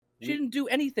She didn't do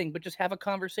anything but just have a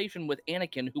conversation with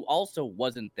Anakin, who also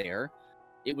wasn't there.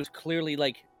 It was clearly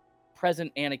like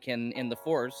present Anakin in the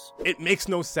Force. It makes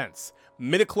no sense.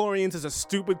 Midichlorians is a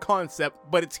stupid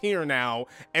concept, but it's here now,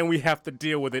 and we have to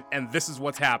deal with it, and this is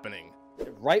what's happening.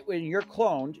 Right when you're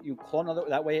cloned, you clone other.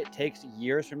 That way, it takes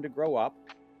years for him to grow up,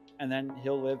 and then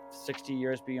he'll live 60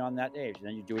 years beyond that age. And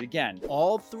then you do it again.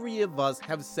 All three of us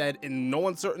have said in no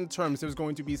uncertain terms there's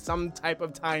going to be some type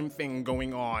of time thing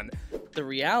going on. The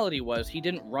reality was he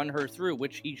didn't run her through,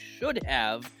 which he should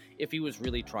have if he was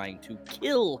really trying to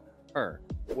kill her.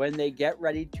 When they get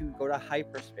ready to go to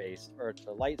hyperspace or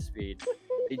to light speed,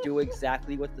 they do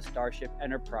exactly what the Starship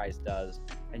Enterprise does,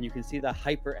 and you can see the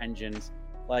hyper engines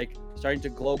like starting to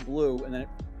glow blue, and then it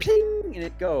ping, and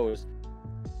it goes.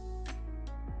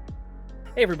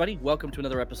 Hey everybody, welcome to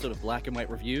another episode of Black and White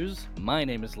Reviews. My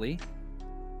name is Lee.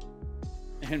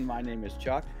 And my name is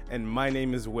Chuck. And my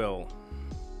name is Will.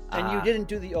 And you didn't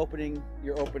do the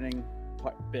your opening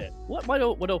bit.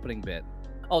 What opening bit?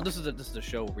 Oh, this is a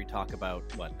show where we talk about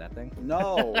what, that thing?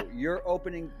 No, your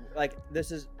opening, like,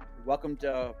 this is welcome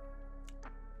to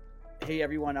hey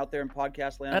everyone out there in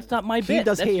podcast land. That's not my bit. He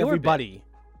does That's hey your everybody. Bit.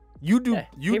 You do Yeah,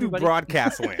 you hey, do everybody.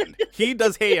 broadcast land. He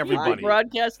does hey everybody.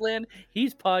 Broadcast land.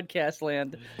 He's podcast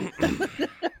land.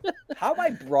 How am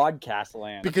I broadcast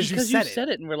land? Because you said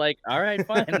it, and we're like, all right,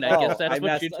 fine. I guess that's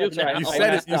what you do. That's right. You I said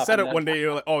it. messed You up, said it and one day.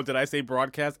 You're like, "Oh, did I say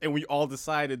broadcast?" And we all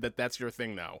decided that that's your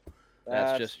thing now.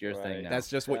 That's just your thing now. That's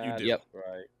just what you do. Yep.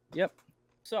 Right. Yep.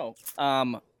 So,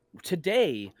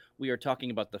 today we are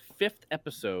talking about the 5th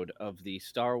episode of the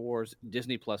Star Wars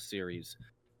Disney Plus series,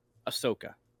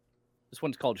 Ahsoka. This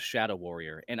one's called Shadow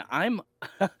Warrior, and I'm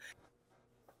a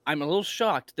little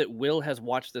shocked that Will has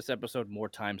watched this episode more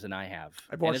times than I have.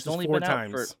 I've And watched it's this only 4 been out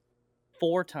times. for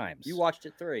 4 times. You watched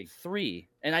it 3. 3,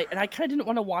 and I kind of didn't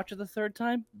want to watch it the 3rd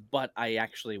time, but I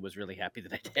actually was really happy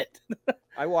that I did.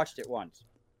 I watched it once.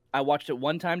 I watched it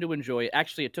one time to enjoy it.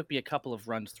 Actually, it took me a couple of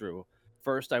runs through.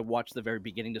 First, I watched the very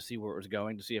beginning to see where it was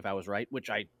going, to see if I was right, which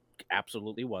I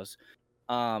absolutely was.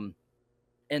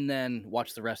 And then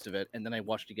watched the rest of it, and then I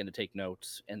watched it again to take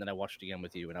notes, and then I watched it again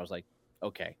with you, and I was like,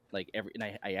 okay, like and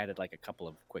I added like a couple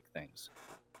of quick things.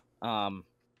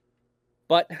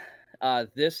 But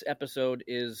this episode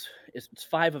it's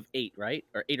 5 of 8, right?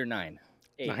 Or 8 or 9?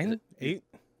 8. 9? 8?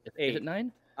 Is it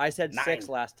 9? I said 9. 6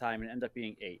 last time and it ended up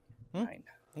being 8. 9.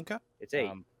 Okay. It's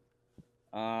 8.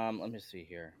 Let me see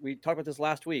here. We talked about this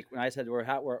last week when I said we're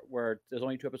there's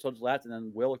only 2 episodes left, and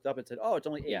then Will looked up and said, "Oh, it's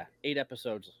only 8." Yeah, 8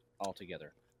 episodes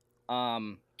altogether.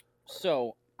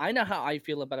 So I know how I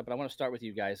feel about it, but I want to start with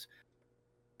you guys.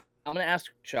 I'm going to ask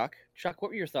Chuck. Chuck, what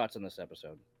were your thoughts on this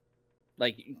episode?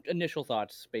 Like, initial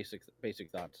thoughts, basic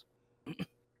thoughts.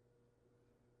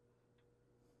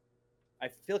 I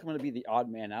feel like I'm going to be the odd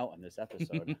man out on this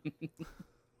episode.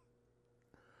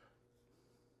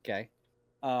 Okay.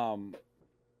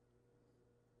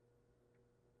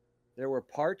 There were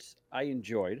parts I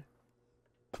enjoyed.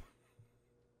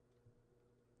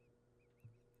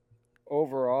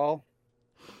 Overall,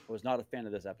 I was not a fan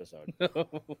of this episode.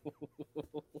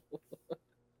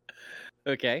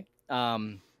 Okay. What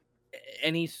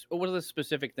are the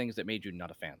specific things that made you not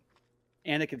a fan?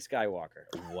 Anakin Skywalker.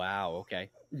 Wow. Okay.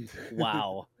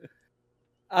 Wow.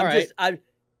 I'm right.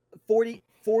 40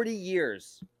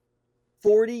 years.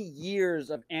 40 years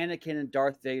of Anakin and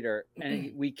Darth Vader,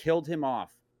 and we killed him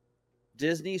off.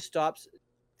 Disney stops.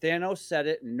 Thanos said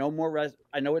it. No more.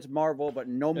 I know it's Marvel, but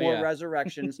no more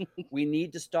resurrections. We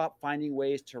need to stop finding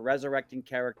ways to resurrecting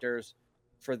characters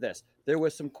for this. There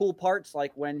was some cool parts,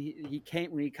 like when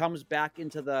he comes back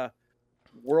into the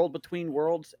world between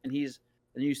worlds, and you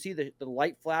see the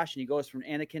light flash, and he goes from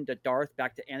Anakin to Darth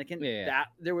back to Anakin. Yeah. That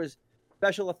there was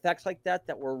special effects like that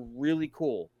were really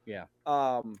cool. Yeah.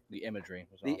 The imagery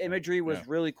was The awesome. imagery was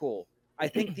really cool. I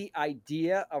think the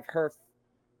idea of her.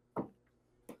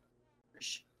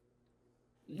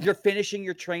 You're finishing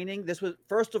your training. This was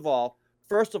first of all,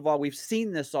 we've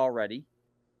seen this already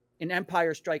in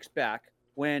Empire Strikes Back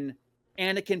when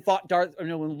Anakin fought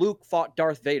when Luke fought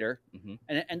Darth Vader,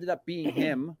 and it ended up being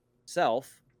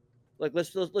himself. Like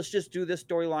let's just do this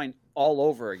storyline all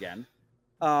over again.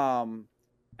 And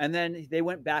then they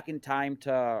went back in time.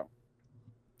 Time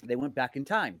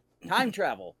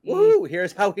travel. Woo!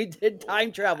 Here's how we did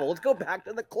time travel. Let's go back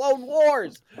to the Clone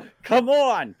Wars. Come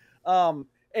on. I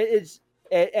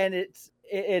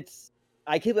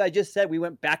can't believe I just said we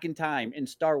went back in time in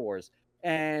Star Wars,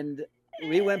 and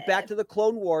we went back to the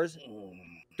Clone Wars.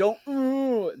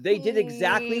 They did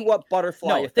exactly what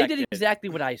Butterfly Effect they did exactly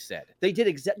what I said. They did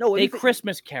They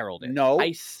Christmas caroled it. No.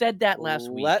 I said that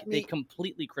last week. They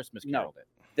completely Christmas caroled it.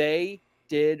 They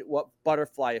did what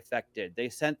butterfly effect did. They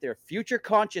sent their future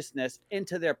consciousness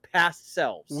into their past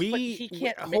selves. But he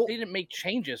can't. They didn't make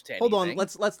changes to Hold anything. on.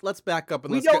 Let's back up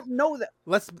and We don't know that.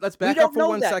 Let's back up for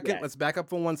 1 second. Let's back up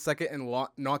for 1 second and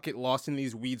not get lost in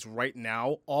these weeds right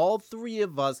now. All three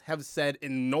of us have said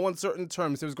in no uncertain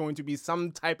terms there's going to be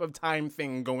some type of time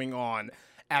thing going on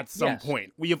at some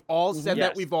point. We have all said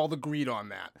that. We've all agreed on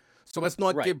that. So let's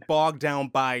not get bogged down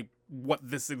by what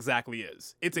this exactly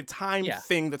is. It's a time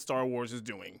thing that Star Wars is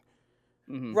doing.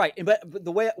 Mm-hmm. Right. But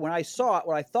the way, when I saw it,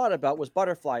 what I thought about was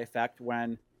butterfly effect.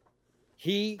 When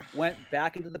he went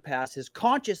back into the past, his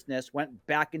consciousness went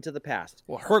back into the past.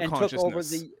 Well, her and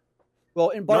consciousness. Took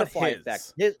over in butterfly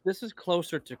effect. This is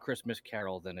closer to Christmas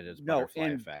Carol than it is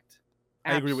butterfly effect.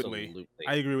 I agree with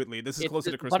Lee. This is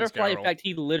closer to Christmas butterfly Carol. effect.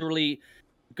 He literally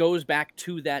goes back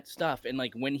to that stuff, and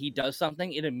like when he does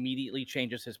something, it immediately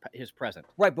changes his present.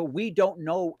 Right, but we don't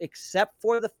know, except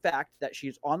for the fact that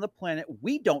she's on the planet.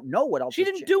 We don't know what else. She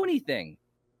didn't do anything.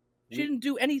 She didn't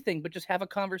do anything but just have a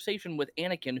conversation with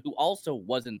Anakin, who also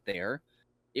wasn't there.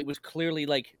 It was clearly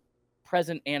like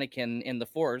present Anakin in the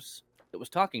Force that was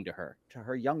talking to her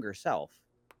younger self,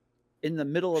 in the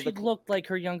middle of She looked like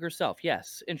her younger self,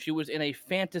 yes, and she was in a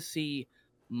fantasy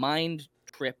mind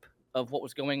trip of what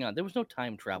was going on. There was no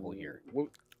time travel here.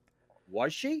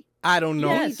 Was she? I don't know.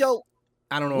 Yes.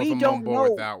 I don't know if I'm on board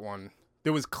with that one.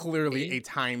 There was clearly a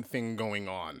time thing going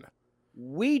on.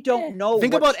 We don't know.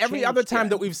 Think about every other time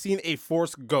that we've seen a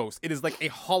Force ghost. It is like a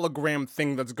hologram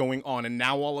thing that's going on, and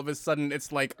now all of a sudden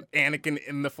it's like Anakin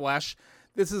in the flesh.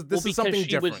 This is something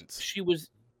different.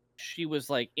 She was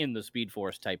like in the Speed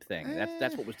Force type thing.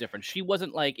 That's what was different. She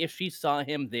wasn't like, if she saw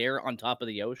him there on top of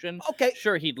the ocean. Okay,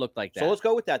 sure, he'd look like that. So let's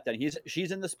go with that then.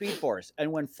 She's in the Speed Force,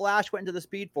 and when Flash went into the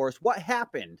Speed Force, what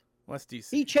happened? What's DC?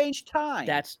 He changed time.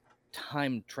 That's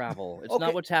time travel. It's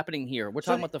not what's happening here. We're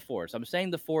talking about the Force. I'm saying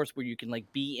the Force where you can like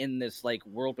be in this like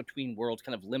world between worlds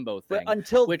kind of limbo thing.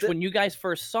 But when you guys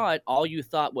first saw it, all you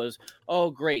thought was,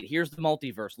 "Oh, great! Here's the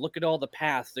multiverse. Look at all the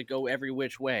paths that go every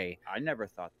which way." I never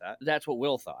thought that. That's what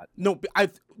Will thought. No, I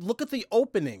look at the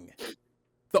opening.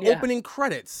 The opening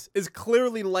credits is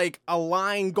clearly like a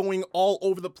line going all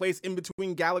over the place in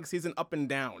between galaxies and up and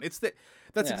down. That's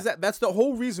the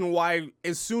whole reason why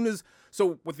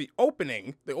with the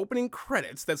opening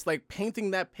credits, that's like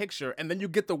painting that picture, and then you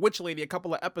get the Witch Lady a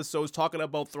couple of episodes talking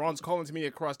about Thrawn's calling to me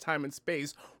across time and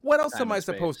space. What else am I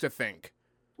supposed to think?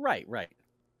 Right.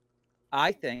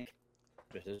 I think,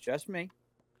 this is just me,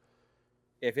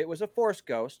 if it was a Force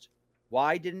ghost,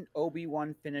 why didn't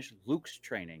Obi-Wan finish Luke's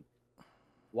training?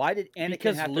 Why did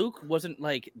Anakin Luke wasn't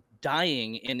like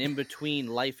dying in between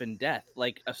life and death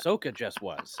like Ahsoka just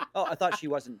was. Oh, I thought she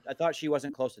wasn't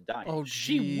close to dying. Oh,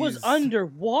 she was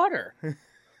underwater.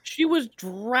 She was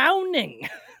drowning.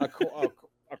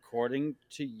 According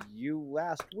to you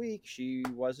last week, he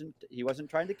wasn't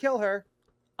trying to kill her.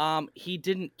 He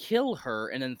didn't kill her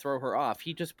and then throw her off.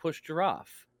 He just pushed her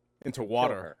off into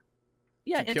water.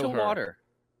 Yeah, into water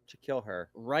to kill her.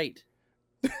 Right.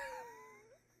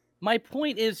 My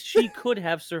point is, she could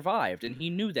have survived, and he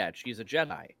knew that. She's a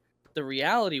Jedi. The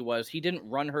reality was he didn't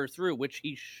run her through, which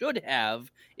he should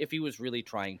have if he was really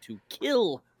trying to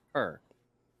kill her.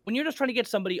 When you're just trying to get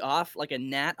somebody off, like a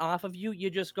gnat off of you,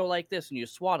 you just go like this and you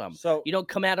swat them. So you don't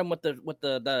come at them with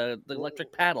the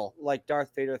electric paddle, like Darth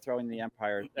Vader throwing the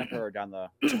Emperor down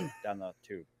the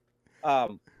tube.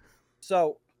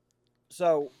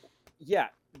 Yeah,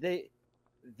 they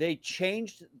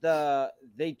changed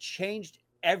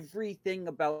everything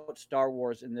about Star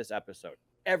Wars in this episode.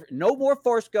 No more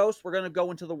Force ghosts. We're going to go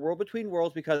into the world between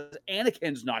worlds because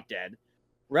Anakin's not dead.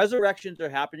 Resurrections are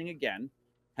happening again.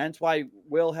 Hence why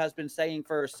Will has been saying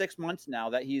for 6 months now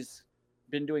that he's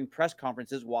been doing press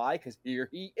conferences. Why? Because here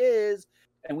he is.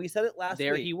 And we said it last week.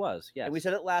 There he was, yes. And we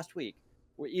said it last week.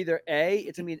 We're either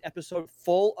it's going to be an episode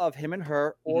full of him and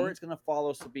her, or it's going to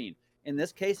follow Sabine. In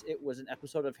this case, it was an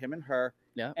episode of him and her.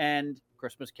 Yeah. And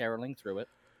Christmas caroling through it.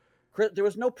 There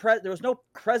was no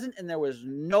present, and there was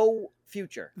no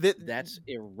future. That's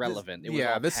irrelevant.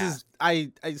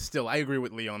 I agree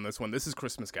with Lee on this one. This is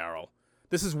Christmas Carol.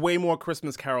 This is way more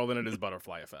Christmas Carol than it is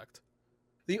Butterfly Effect.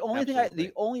 The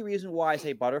only reason why I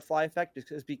say Butterfly Effect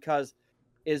is because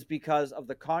of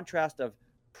the contrast of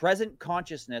present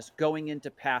consciousness going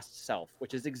into past self,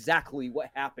 which is exactly what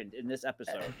happened in this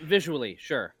episode. Visually,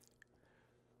 sure.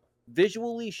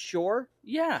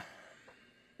 Yeah.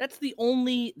 That's the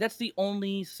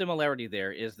only similarity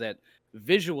there, is that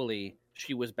visually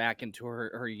she was back into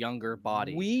her younger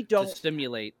body to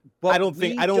stimulate. I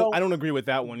don't agree with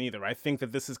that one either. I think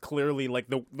that this is clearly like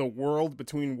the world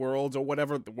between worlds or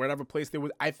whatever place there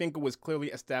was. I think it was clearly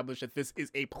established that this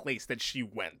is a place that she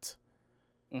went.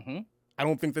 Mm-hmm. I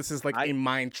don't think this is like a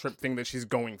mind trip thing that she's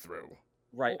going through.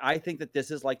 Right. I think that this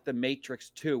is like the Matrix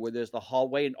 2, where there's the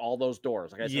hallway and all those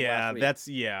doors. Like I said last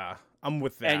week. I'm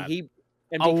with that.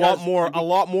 And a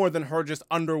lot more than her just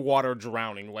underwater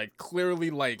drowning. Like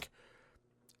clearly, like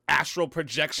astral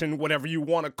projection, whatever you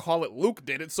want to call it. Luke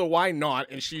did it, so why not?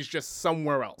 And she's just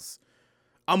somewhere else.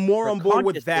 I'm more on board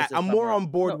with that. I'm more on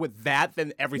board with that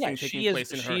than everything taking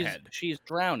place in her head. She's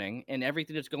drowning, and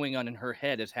everything that's going on in her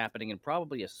head is happening in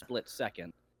probably a split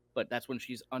second. But that's when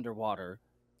she's underwater.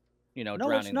 No,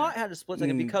 drowning. it's not had a split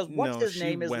second, because what's his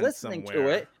name is listening to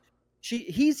it.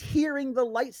 He's hearing the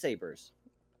lightsabers.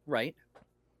 Right.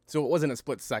 So it wasn't a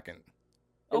split second.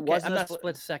 Okay, I'm not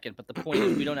split second, but the point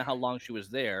is we don't know how long she was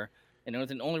there. And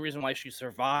the only reason why she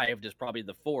survived is probably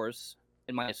the Force,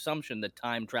 in my assumption that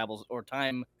time travels or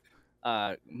time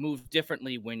moves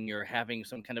differently when you're having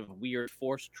some kind of weird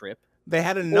Force trip. They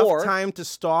had enough time to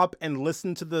stop and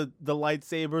listen to the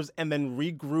lightsabers and then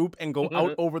regroup and go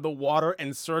out over the water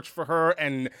and search for her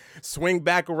and swing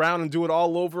back around and do it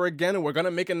all over again. And we're going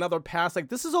to make another pass. Like,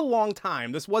 this is a long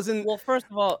time. This wasn't... Well, first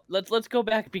of all, let's go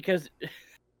back, because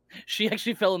she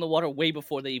actually fell in the water way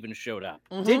before they even showed up.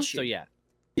 Mm-hmm. Did she? So, yeah.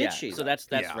 Did she? So that's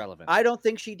relevant. I don't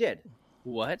think she did.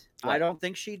 What? I don't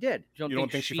think she did. You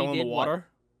don't think she fell in the water?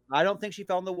 What? I don't think she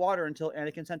fell in the water until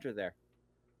Anakin sent her there.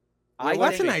 Well,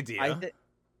 that's an idea.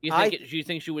 You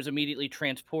think she was immediately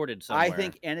transported somewhere? I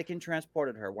think Anakin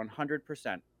transported her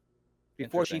 100%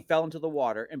 before she fell into the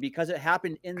water. And because it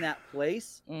happened in that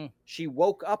place, she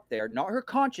woke up there. Not her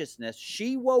consciousness.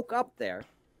 She woke up there.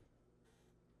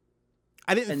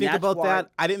 I didn't think about that.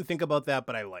 I didn't think about that,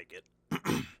 but I like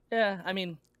it. Yeah, I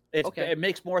mean, it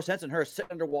makes more sense than her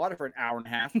sitting underwater for an hour and a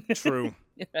half. True.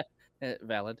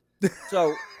 Valid.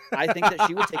 So I think that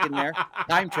she was taken there,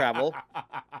 time travel.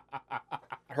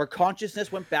 Her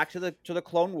consciousness went back to the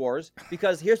Clone Wars,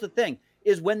 because here's the thing: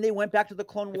 is when they went back to the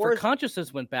Clone Wars, her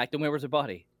consciousness went back. Then where was her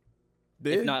body?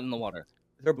 If not in the water.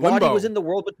 Her body was in the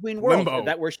world between worlds.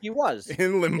 That where she was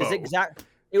in limbo.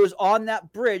 It was on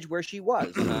that bridge where she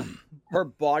was. Her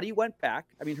body went back.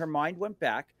 I mean, her mind went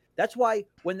back. That's why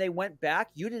when they went back,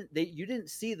 you didn't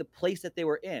see the place that they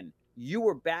were in. You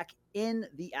were back in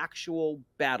the actual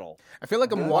battle. I feel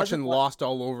like I'm watching Lost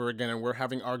all over again, and we're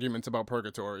having arguments about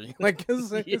purgatory. Like,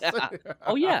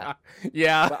 oh yeah,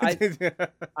 yeah. But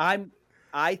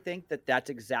I think that that's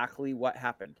exactly what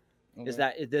happened. Okay. Is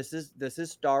that this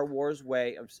is Star Wars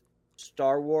way of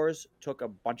Star Wars took a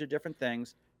bunch of different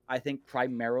things. I think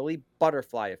primarily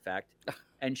butterfly effect,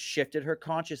 and shifted her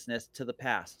consciousness to the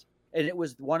past. And it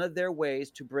was one of their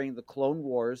ways to bring the Clone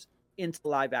Wars into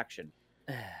live action.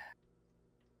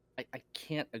 I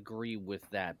can't agree with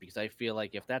that, because I feel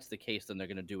like if that's the case, then they're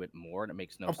going to do it more, and it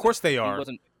makes no sense. Of course they are.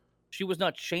 She was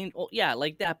not changed. Well, yeah,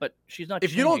 like that, but she's not.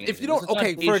 If you don't,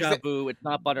 okay, for example, it's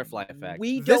not butterfly effect.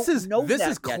 This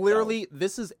is clearly,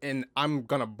 and I'm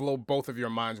gonna blow both of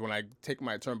your minds when I take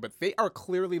my turn, but they are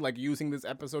clearly like using this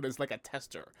episode as like a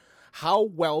tester. How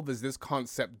well does this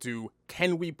concept do?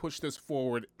 Can we push this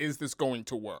forward? Is this going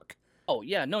to work? Oh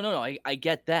yeah, no, I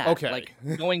get that. Okay, like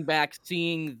going back,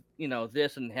 seeing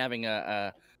this, and having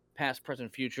a past,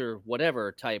 present, future,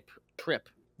 whatever type trip.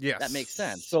 Yes, that makes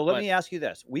sense. So let me ask you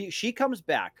this: she comes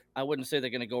back. I wouldn't say they're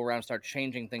going to go around and start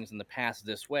changing things in the past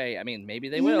this way. I mean, maybe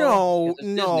they will.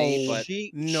 No.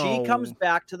 She comes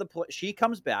back to She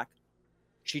comes back.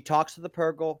 She talks to the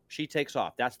Purgle. She takes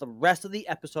off. That's the rest of the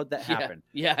episode that happened.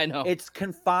 Yeah, I know. It's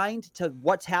confined to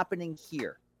what's happening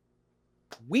here.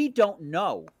 We don't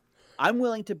know. I'm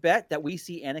willing to bet that we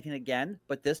see Anakin again,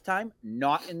 but this time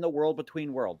not in the world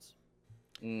between worlds.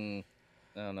 I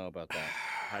don't know about that.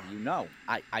 How do you know?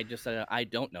 I just said I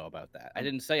don't know about that. I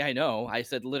didn't say I know. I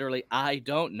said literally I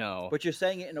don't know. But you're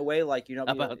saying it in a way like you don't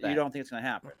think it's going to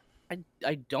happen.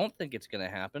 I don't think it's going to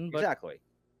happen. But... Exactly.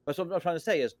 But what I'm trying to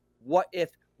say is, what if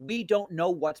we don't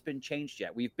know what's been changed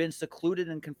yet? We've been secluded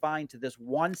and confined to this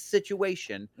one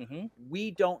situation. Mm-hmm. We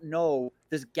don't know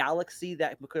this galaxy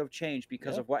that could have changed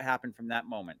because of what happened from that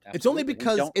moment. Absolutely.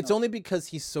 It's only because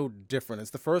he's so different.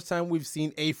 It's the first time we've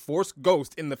seen a Force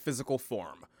ghost in the physical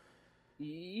form.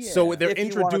 Yeah. So they're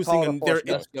introducing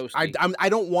I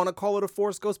don't want to call it a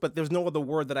Force ghost, but there's no other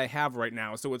word that I have right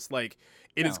now. So it's like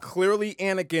it is clearly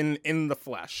Anakin in the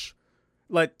flesh.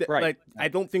 I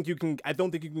don't think you can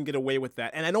get away with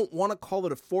that. And I don't want to call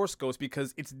it a Force ghost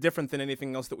because it's different than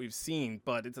anything else that we've seen,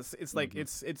 but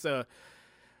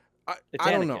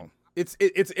I don't know.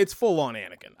 It's full on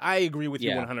Anakin. I agree with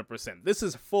you 100%. This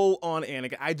is full on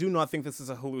Anakin. I do not think this is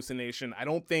a hallucination. I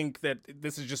don't think that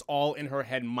this is just all in her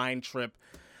head mind trip.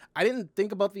 I didn't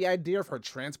think about the idea of her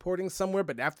transporting somewhere,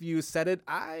 but after you said it,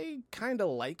 I kind of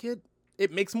like it.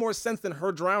 It makes more sense than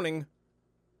her drowning.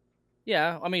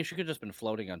 Yeah, I mean, she could have just been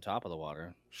floating on top of the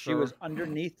water. She was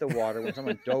underneath the water when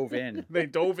someone dove in. They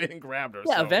dove in and grabbed her.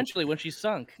 Yeah, so. eventually when she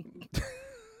sunk.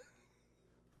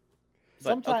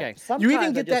 Sometimes you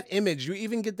even get that image. You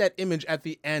even get that image at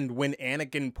the end when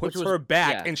Anakin puts her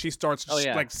back and she starts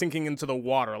like sinking into the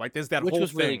water. Like there's that Which whole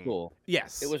was thing. really cool.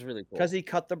 Yes, it was really cool because he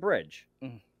cut the bridge.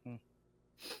 Mm-hmm.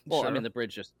 Well, I mean, the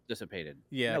bridge just dissipated.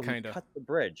 Yeah, no, kind of. Cut the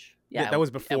bridge. Yeah, that was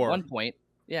before. At one point,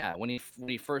 yeah, when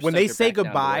first when they say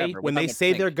goodbye, goodbye, when they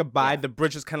say their goodbye, the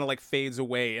bridge just kind of like fades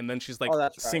away, and then she's like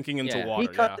sinking into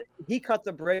water. He cut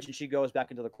the bridge, and she goes back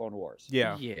into the Clone Wars.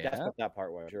 Yeah, that's what that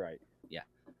part was. You're right. Yeah.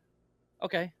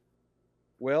 Okay.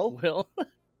 Will,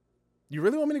 you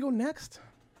really want me to go next?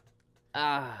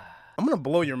 I'm gonna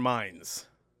blow your minds.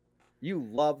 You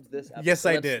loved this episode. Yes,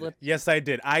 I did. Yes, I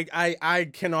did. I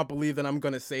cannot believe that I'm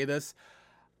gonna say this.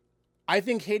 I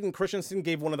think Hayden Christensen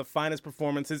gave one of the finest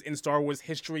performances in Star Wars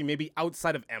history, maybe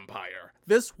outside of Empire.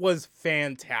 This was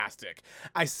fantastic.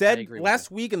 I said last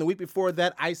week and the week before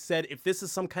that, I said if this is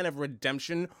some kind of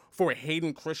redemption for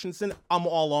Hayden Christensen, I'm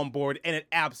all on board, and it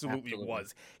absolutely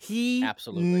was. He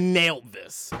nailed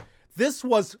this. This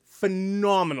was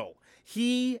phenomenal.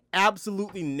 He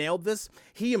absolutely nailed this.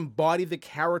 He embodied the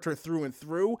character through and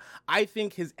through. I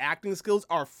think his acting skills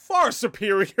are far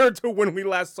superior to when we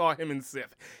last saw him in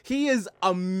Sith. He is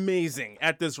amazing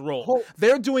at this role.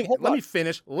 They're doing... Let me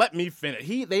finish.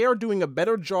 They are doing a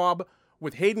better job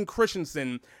with Hayden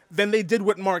Christensen than they did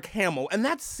with Mark Hamill, and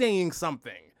that's saying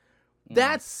something.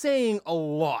 That's saying a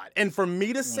lot. And for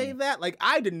me to say that, like,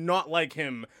 I did not like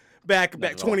him back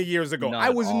 20 years ago.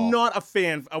 I was not a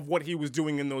fan of what he was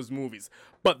doing in those movies.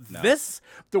 But just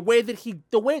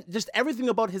everything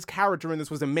about his character in this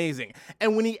was amazing.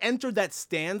 And when he entered that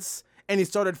stance and he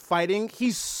started fighting,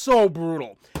 he's so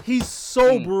brutal. He's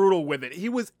so brutal with it.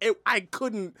 I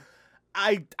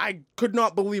could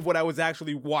not believe what I was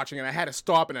actually watching, and I had to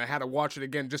stop and I had to watch it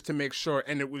again just to make sure,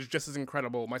 and it was just as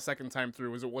incredible my second time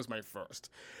through as it was my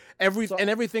first.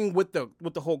 Everything with the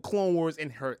whole Clone Wars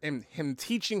and him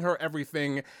teaching her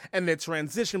everything, and the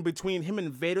transition between him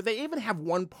and Vader. They even have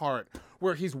one part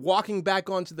where he's walking back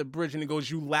onto the bridge and he goes,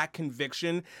 "You lack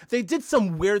conviction." They did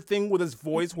some weird thing with his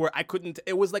voice where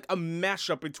it was like a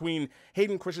mashup between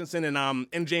Hayden Christensen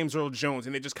and James Earl Jones,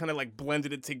 and they just kind of like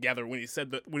blended it together when he said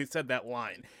that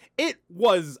line.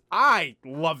 I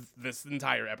loved this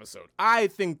entire episode. I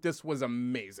think this was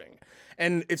amazing.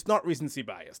 And it's not recency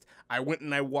biased. I went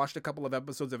and I watched a couple of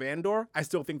episodes of Andor. I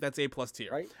still think that's A+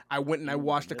 tier. Right? I went and I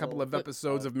watched a couple of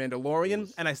episodes of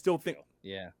Mandalorian, and I still think...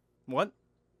 Yeah. What?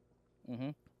 Mm-hmm.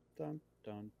 Dun,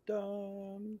 dun,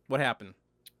 dun. What happened?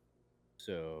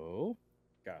 So...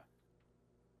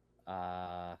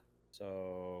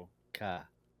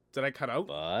 Did I cut out?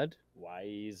 Bud?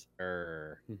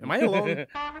 Wiser. Am I alone?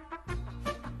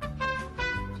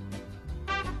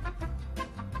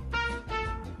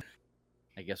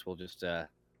 I guess we'll just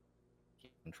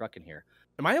keep on trucking here.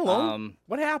 Am I alone?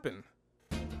 What happened?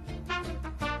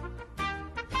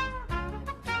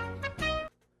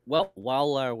 Well,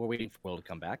 while we're waiting for Will to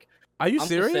come back, are you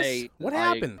serious? What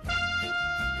happened?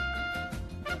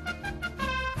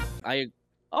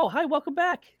 Oh, hi, welcome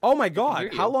back. Oh my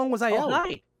God! How long was I out?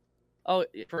 Hi. Oh,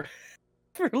 for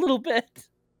a little bit.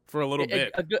 For a little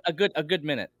bit. A good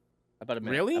minute. About a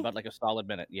minute. Really? About like a solid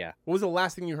minute. Yeah. What was the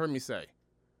last thing you heard me say?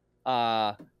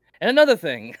 And another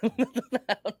thing.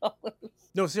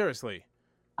 No, seriously.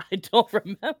 I don't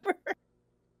remember.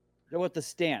 What his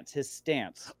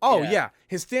stance. Oh, yeah.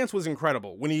 His stance was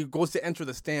incredible. When he goes to enter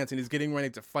the stance and he's getting ready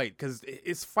to fight, because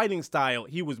his fighting style,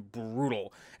 he was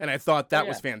brutal. And I thought that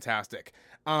was fantastic.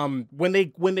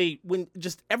 When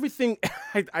just everything,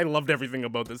 I loved everything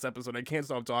about this episode. I can't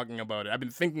stop talking about it. I've been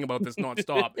thinking about this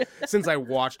nonstop since I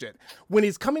watched it. When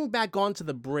he's coming back onto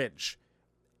the bridge,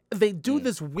 they do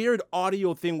this weird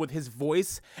audio thing with his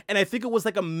voice, and I think it was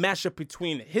like a mashup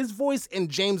between his voice and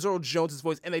James Earl Jones'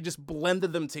 voice, and they just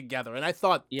blended them together. And I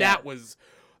thought that was...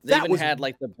 They even had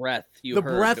like the breath. The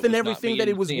breath and everything that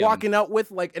he was walking out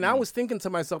with, like, and I was thinking to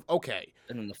myself, okay,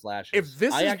 and then the flashes.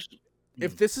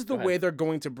 If this is the way they're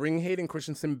going to bring Hayden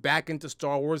Christensen back into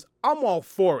Star Wars, I'm all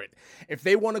for it. If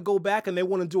they want to go back and they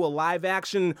want to do a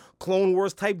live-action Clone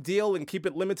Wars type deal and keep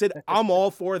it limited, I'm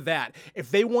all for that.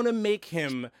 If they want to make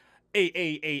him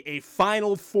a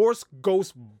final Force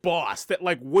ghost boss that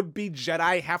like would-be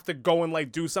Jedi have to go and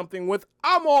like do something with,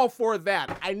 I'm all for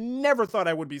that. I never thought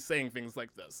I would be saying things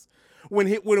like this. When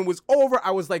it was over,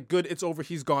 I was like, good, it's over,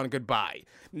 he's gone, goodbye.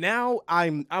 Now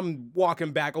I'm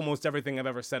walking back almost everything I've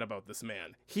ever said about this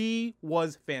man. He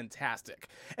was fantastic.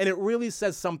 And it really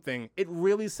says something. It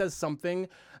really says something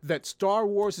that Star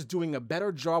Wars is doing a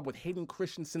better job with Hayden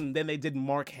Christensen than they did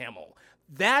Mark Hamill.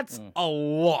 That's a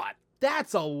lot.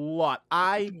 That's a lot.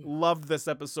 I loved this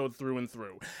episode through and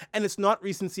through. And it's not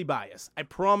recency bias. I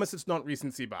promise it's not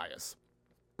recency bias.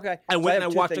 Okay. I went and I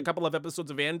watched a a couple of episodes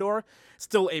of Andor,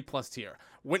 still A+ tier.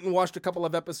 Went and watched a couple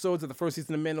of episodes of the first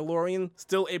season of Mandalorian,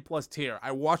 still A+ tier.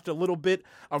 I watched a little bit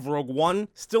of Rogue One,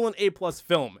 still an A+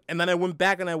 film. And then I went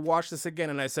back and I watched this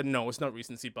again and I said, no, it's not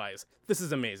recency bias. This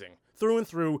is amazing. Through and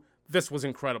through, this was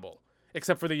incredible.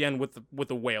 Except for the end with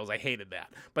the whales. I hated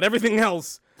that. But everything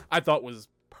else I thought was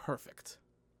perfect.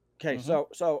 Okay, so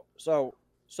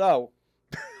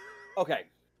okay.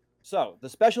 So the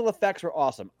special effects were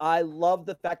awesome. I love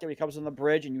the fact that when he comes on the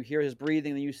bridge and you hear his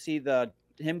breathing and you see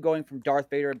him going from Darth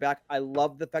Vader and back. I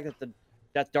love the fact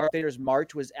that Darth Vader's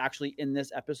march was actually in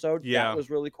this episode. Yeah. That was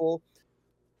really cool.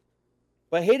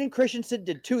 But Hayden Christensen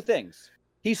did two things.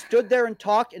 He stood there and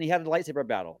talked and he had a lightsaber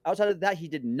battle. Outside of that, he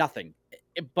did nothing.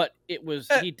 But it was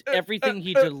everything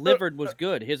he delivered was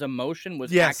good. His emotion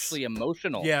was actually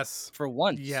emotional. Yes. For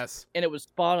once. Yes. And it was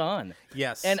spot on.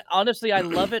 Yes. And honestly, I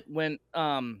love it when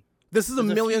this is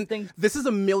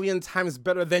a million times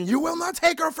better than "You will not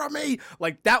take her from me."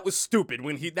 Like that was stupid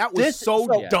that was so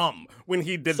dumb when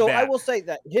he did that. So I will say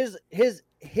that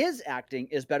his acting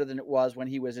is better than it was when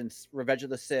he was in Revenge of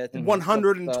the Sith.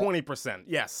 120%.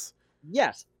 Yes.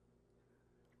 Yes.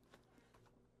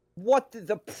 What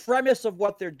the premise of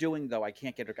what they're doing though, I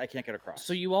can't get across.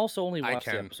 So you also only watched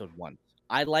the episode once.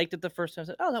 I liked it the first time. I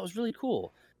said, "Oh, that was really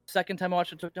cool." Second time I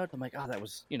watched it, took notes. I'm like, "Oh, that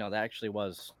was, that actually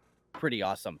was pretty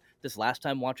awesome." This last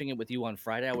time watching it with you on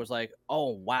Friday, I was like,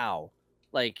 "Oh, wow."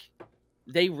 Like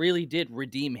they really did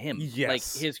redeem him. Yes.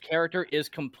 Like his character is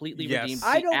completely redeemed.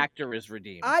 The actor is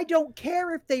redeemed. I don't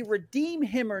care if they redeem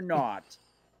him or not.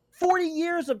 40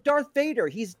 years of Darth Vader,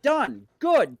 he's done.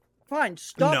 Good. Fine,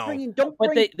 stop bringing. Don't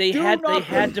but bring. They had to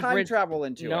time bridge travel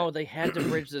into it. No, they had to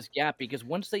bridge this gap because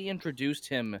once they introduced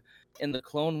him in the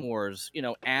Clone Wars,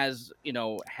 as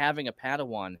having a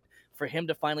Padawan, for him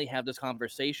to finally have this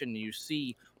conversation, you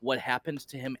see what happens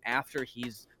to him after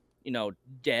he's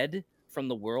dead from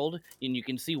the world, and you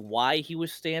can see why he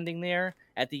was standing there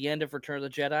at the end of Return of the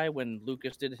Jedi when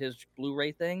Lucas did his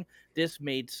Blu-ray thing. This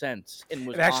made sense and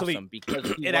was awesome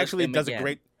because it actually does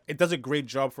a great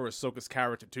job for Ahsoka's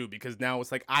character too, because now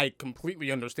it's like I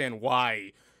completely understand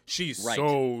why she's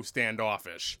so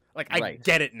standoffish. Like I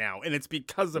get it now, and it's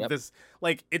because of this.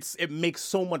 Like it makes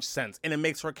so much sense, and it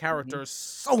makes her character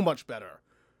so much better.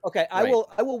 Okay, I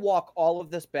will walk all of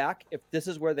this back if this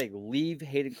is where they leave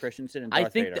Hayden Christensen and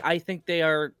Darth Vader. I think they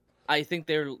are. I think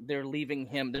they're leaving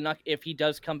him. They're not. If he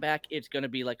does come back, it's going to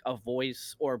be like a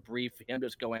voice or a brief. Him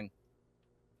just going,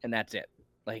 and that's it.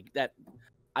 Like that.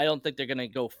 I don't think they're going to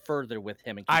go further with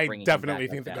him. And keep bringing definitely him back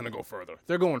think like they're going to go further.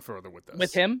 They're going further with this.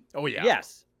 With him? Oh yeah.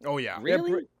 Yes. Oh yeah.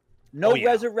 Really? No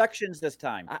resurrections this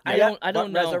time. I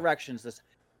don't know. Resurrections this.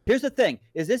 Here's the thing: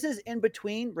 this is in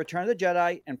between Return of the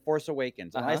Jedi and Force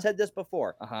Awakens. And I said this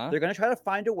before. They're going to try to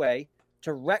find a way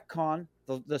to retcon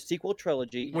the sequel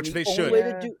trilogy, which they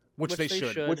should. Which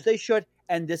they should.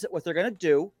 And this is what they're going to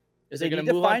do. They're going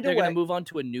to move on. They're going to move on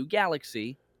to a new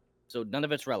galaxy, so none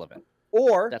of it's relevant.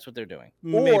 Or that's what they're doing.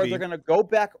 Or they're going to go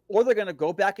back. Or they're going to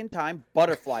go back in time,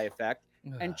 butterfly effect,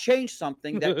 and change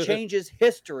something that changes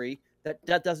history.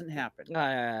 That doesn't happen.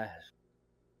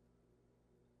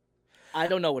 I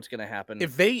don't know what's going to happen.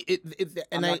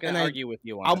 I'm not going to argue with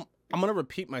you on it. I'm going to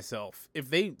repeat myself. If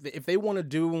they want to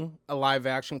do a live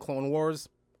action Clone Wars,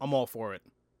 I'm all for it.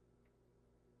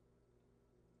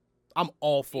 I'm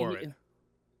all for it.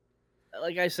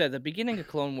 Like I said, the beginning of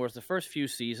Clone Wars, the first few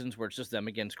seasons where it's just them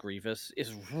against Grievous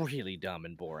is really dumb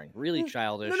and boring, really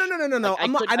childish. No.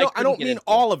 Like, I don't mean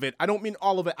all of it. I don't mean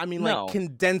all of it. I mean like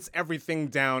condense everything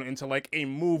down into like a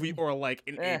movie or like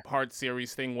an 8-part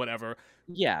series thing, whatever.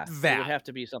 Yeah, that it would have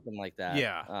to be something like that.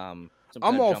 Yeah, I'm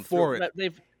all for it.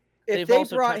 If they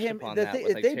brought him,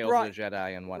 if they brought the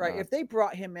Jedi and whatnot. Right, if they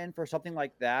brought him in for something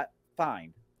like that,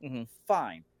 fine,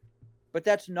 fine. But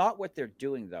that's not what they're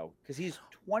doing though, because he's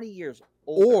 20 years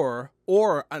older.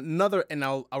 Or another, and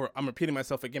I'm repeating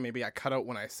myself again. Maybe I cut out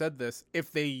when I said this. If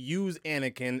they use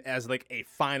Anakin as like a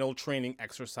final training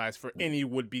exercise for any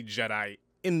would-be Jedi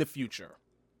in the future.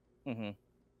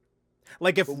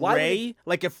 Like if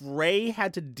Rey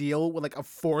had to deal with like a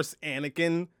Force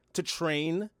Anakin to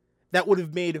train, that would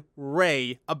have made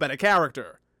Rey a better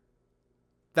character.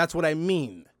 That's what I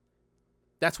mean.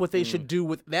 That's what they should do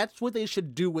with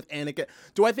Anakin.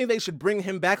 Do I think they should bring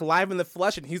him back live in the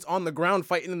flesh and he's on the ground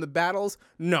fighting in the battles?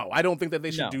 No, I don't think that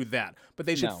they should do that. But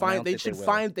they should find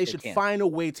a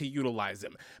way to utilize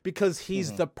him because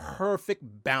he's the perfect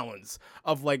balance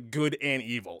of like good and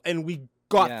evil. And we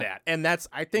got that. And that's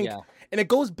I think and it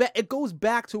goes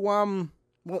back to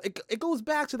Well, it goes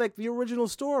back to like the original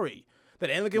story that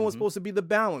Anakin was supposed to be the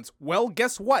balance. Well,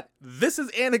 guess what? This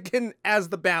is Anakin as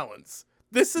the balance.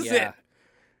 This is it.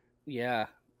 Yeah,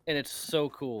 and it's so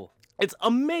cool. It's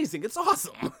amazing. It's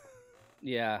awesome.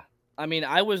 Yeah, I mean,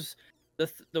 I was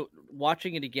the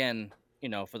watching it again,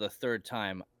 for the third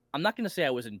time. I'm not going to say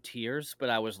I was in tears, but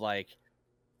I was like,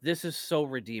 this is so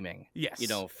redeeming. Yes.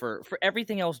 For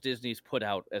everything else Disney's put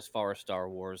out as far as Star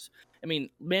Wars. I mean,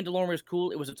 Mandalorian was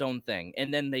cool. It was its own thing.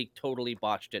 And then they totally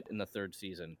botched it in the third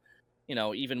season.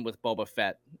 Even with Boba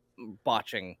Fett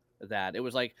botching that. It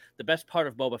was like the best part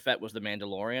of Boba Fett was the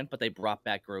Mandalorian, but they brought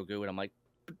back Grogu. And I'm like,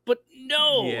 but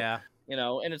no. Yeah.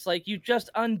 And it's like, you just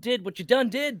undid what you done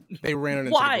did. They ran it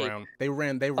into the ground. They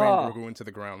ran Grogu into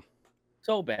the ground.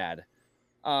 So bad.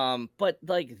 But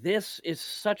like this is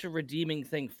such a redeeming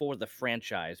thing for the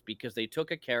franchise because they took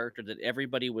a character that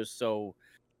everybody was so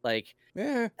like,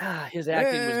 his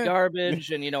acting was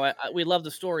garbage, and we love the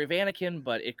story of Anakin,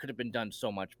 but it could have been done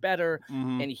so much better.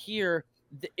 And here,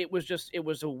 it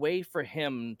was a way for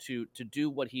him to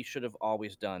do what he should have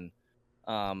always done.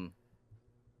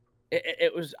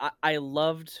 It was I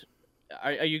loved.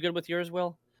 Are you good with yours,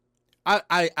 Will?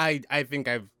 I think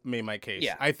I've made my case.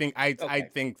 Yeah. I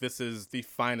think this is the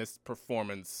finest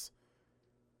performance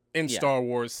in Star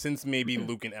Wars since maybe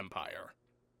Luke and Empire.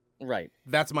 Right.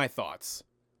 That's my thoughts.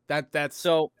 That's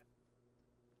so.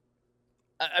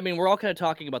 I mean, we're all kind of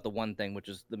talking about the one thing, which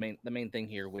is the main thing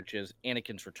here, which is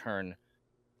Anakin's return,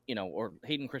 or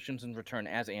Hayden Christensen's return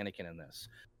as Anakin in this.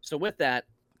 So with that,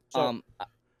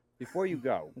 before you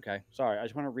go, okay, sorry, I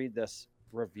just want to read this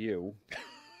review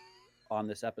on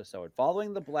this episode.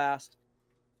 Following the blast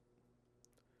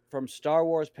from Star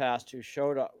Wars Past, who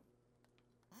showed up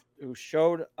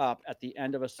at the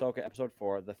end of Ahsoka Episode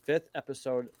 4, the 5th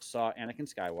episode saw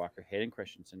Anakin Skywalker, Hayden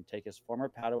Christensen, take his former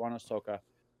Padawan Ahsoka,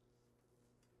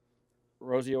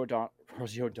 Rosie O'Donnell.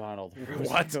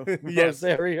 What?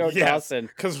 Rosario Dawson.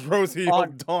 Because Rosie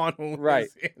O'Donnell right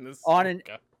was in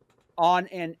on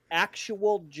an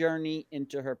actual journey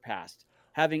into her past,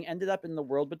 having ended up in the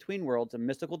world between worlds, a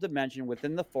mystical dimension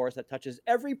within the Force that touches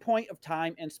every point of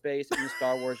time and space in the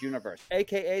Star Wars universe,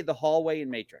 aka the hallway in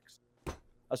Matrix.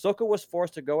 Ahsoka was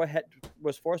forced to go head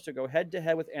to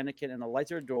head with Anakin in a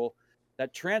lightsaber duel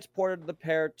that transported the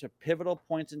pair to pivotal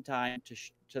points in time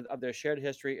of their shared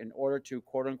history in order to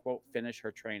quote unquote finish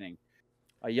her training.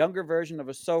 A younger version of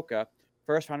Ahsoka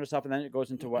first found herself, and then it goes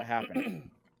into what happened.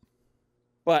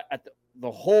 But at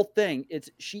the whole thing,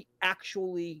 she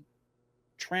actually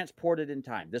transported in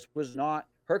time. This was not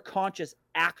her conscious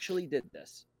actually did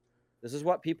this. This is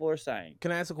what people are saying.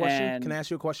 Can I ask a question? Can I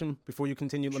ask you a question before you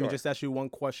continue? Let me just ask you one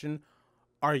question.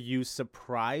 Are you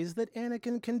surprised that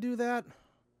Anakin can do that?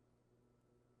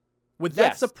 Would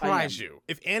that surprise you?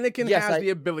 If Anakin has the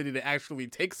ability to actually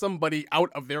take somebody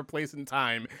out of their place in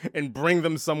time and bring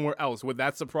them somewhere else, would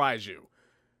that surprise you?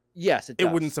 Yes, it does.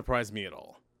 It wouldn't surprise me at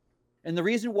all. And the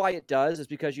reason why it does is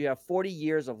because you have 40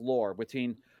 years of lore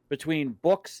between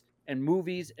books and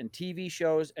movies and TV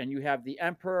shows, and you have the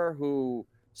Emperor who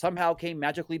somehow came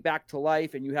magically back to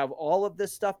life, and you have all of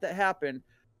this stuff that happened.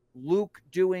 Luke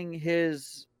doing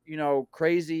his,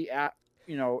 crazy,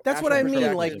 That's what I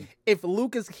mean. Like, if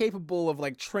Luke is capable of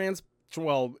like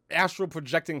astral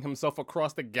projecting himself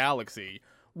across the galaxy,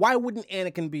 why wouldn't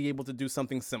Anakin be able to do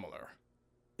something similar?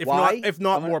 If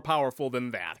not more powerful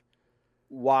than that.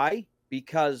 Why?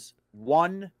 Because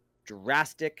one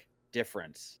drastic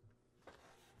difference.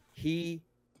 He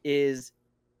is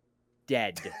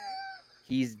dead.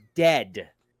 He's dead.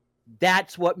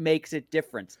 That's what makes it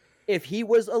different. If he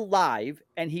was alive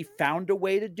and he found a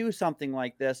way to do something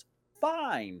like this,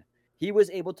 fine. He was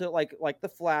able to, like the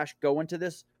Flash, go into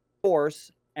this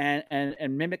Force and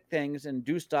mimic things and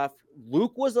do stuff.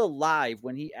 Luke was alive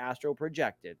when he astral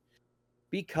projected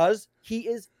because he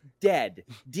is dead.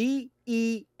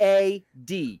 D-E-A-D.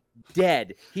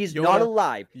 Dead. He's not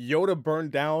alive. Yoda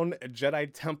burned down a Jedi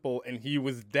temple and he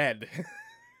was dead.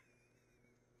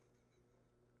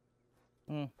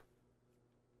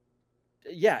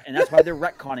 Yeah, and that's why they're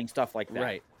retconning stuff like that.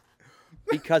 Right.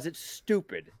 Because it's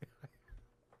stupid.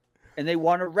 And they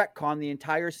want to retcon the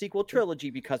entire sequel trilogy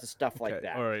because of stuff like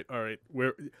that. All right.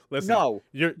 Listen. No.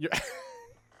 You're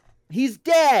He's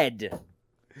dead.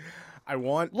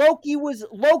 Loki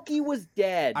was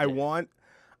dead. I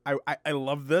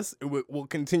love this. We'll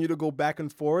continue to go back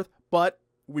and forth, but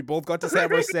we both got to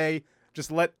have our say.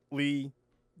 Just let Lee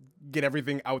get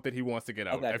everything out that he wants to get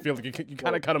out. Okay. I feel like you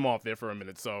kind of cut him off there for a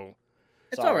minute, so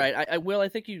it's all right. I will. I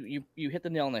think you hit the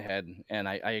nail on the head, and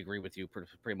I agree with you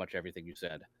pretty much everything you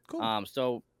said. Cool.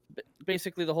 So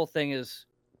basically, the whole thing is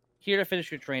here to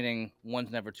finish your training.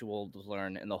 One's never too old to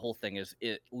learn, and the whole thing is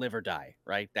it live or die,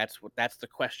 right? That's the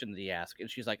question that he asked, and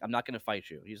she's like, "I'm not going to fight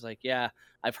you." He's like, "Yeah,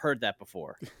 I've heard that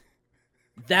before."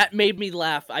 That made me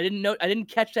laugh. I didn't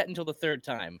catch that until the third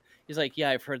time. He's like, "Yeah,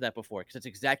 I've heard that before," because it's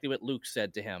exactly what Luke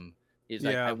said to him. He's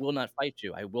like, "I Yeah. will not fight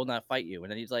you. I will not fight you."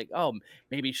 And then he's like, "Oh,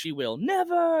 maybe she will."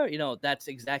 Never. That's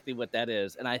exactly what that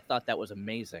is. And I thought that was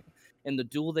amazing. And the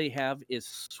duel they have is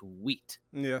sweet.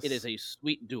 Yes. It is a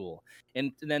sweet duel.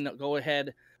 And then go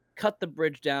ahead, cut the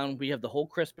bridge down. We have the whole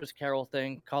Christmas Carol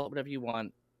thing. Call it whatever you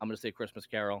want. I'm going to say Christmas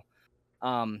Carol.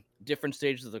 Different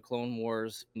stages of the Clone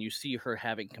Wars, and you see her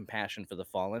having compassion for the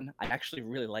fallen. I actually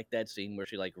really like that scene where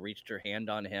she like reached her hand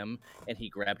on him and he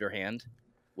grabbed her hand,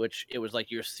 which it was like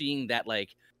you're seeing that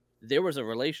like there was a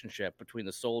relationship between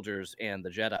the soldiers and the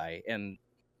Jedi. And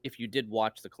if you did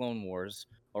watch the Clone Wars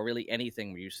or really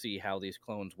anything where you see how these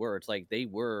clones were, it's like they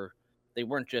weren't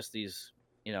just these,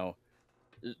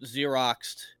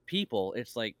 Xeroxed people.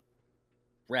 It's like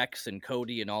Rex and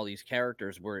Cody and all these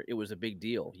characters it was a big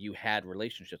deal. You had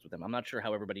relationships with them. I'm not sure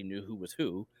how everybody knew who was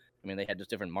who. I mean, they had just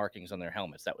different markings on their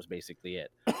helmets. That was basically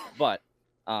it. But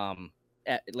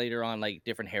later on, like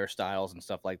different hairstyles and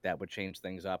stuff like that would change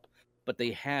things up. But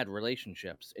they had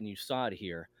relationships, and you saw it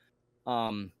here.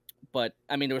 But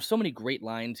I mean, there were so many great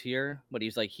lines here. But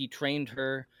he's like, he trained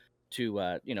her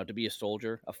to to be a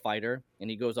soldier, a fighter, and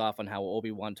he goes off on how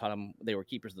Obi-Wan taught him they were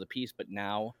keepers of the peace, but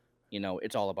now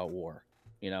it's all about war.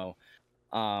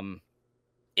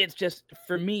 It's just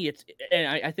for me, and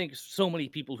I think so many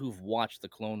people who've watched the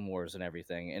Clone Wars and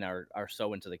everything and are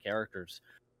so into the characters.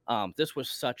 This was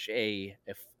such it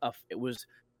was,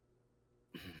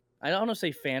 I don't want to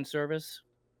say fan service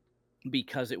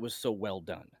because it was so well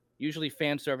done. Usually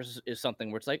fan service is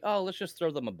something where it's like, oh, let's just throw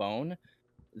them a bone.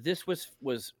 This was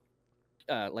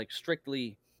like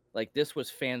strictly like this was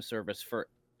fan service for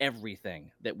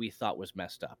everything that we thought was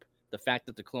messed up. The fact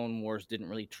that the Clone Wars didn't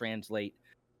really translate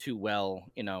too well,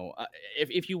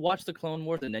 if you watch the Clone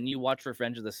Wars and then you watch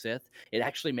Revenge of the Sith, it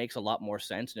actually makes a lot more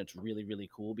sense, and it's really, really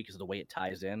cool because of the way it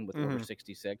ties in with Order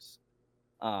 66.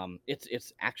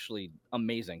 It's actually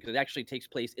amazing because it actually takes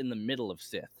place in the middle of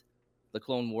Sith. The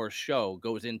Clone Wars show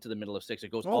goes into the middle of 6.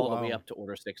 It goes all the way up to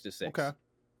Order 66,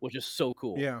 which is so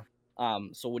cool. Yeah.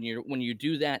 So when you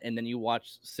do that and then you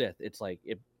watch Sith, it's like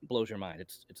it blows your mind.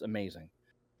 It's amazing.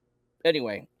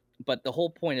 Anyway. But the whole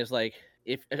point is like,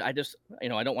 if I just, I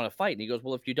don't want to fight. And he goes,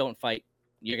 well, if you don't fight,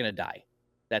 you're going to die.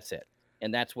 That's it.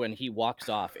 And that's when he walks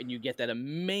off and you get that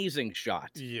amazing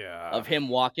shot of him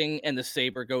walking and the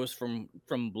saber goes from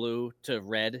blue to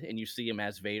red and you see him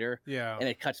as Vader. Yeah. And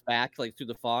it cuts back like through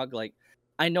the fog. Like,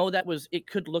 I know it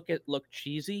could look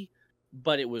cheesy,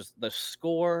 but it was the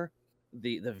score,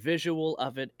 the visual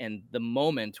of it, and the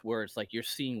moment where it's like you're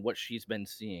seeing what she's been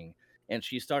seeing and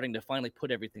she's starting to finally put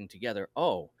everything together.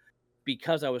 Oh,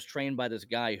 because I was trained by this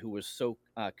guy who was so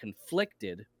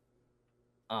conflicted,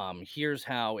 here's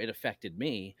how it affected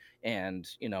me. And,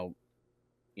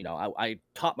 I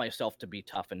taught myself to be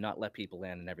tough and not let people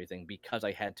in and everything because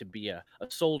I had to be a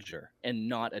soldier and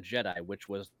not a Jedi, which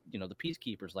was, the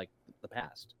peacekeepers like the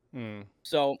past.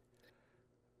 So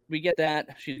we get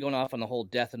that. She's going off on the whole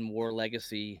death and war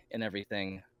legacy and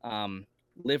everything.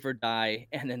 Live or die.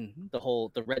 And then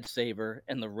the red saber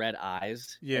and the red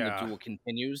eyes. And the duel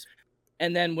continues.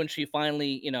 And then when she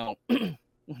finally,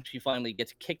 when she finally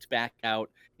gets kicked back out,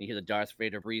 you hear the Darth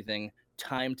Vader breathing,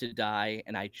 time to die,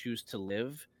 and I choose to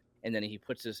live. And then he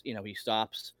puts he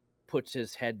stops, puts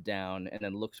his head down, and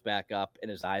then looks back up,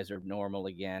 and his eyes are normal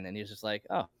again. And he's just like,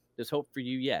 oh, there's hope for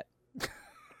you yet.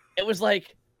 It was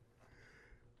like,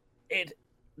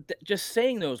 just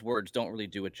saying those words don't really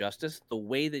do it justice. The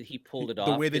way that he pulled it off,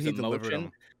 the way that he delivered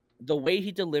them, the way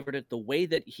he delivered it, the way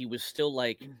that he was still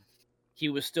like, he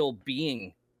was still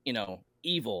being,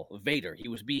 evil Vader. He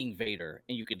was being Vader,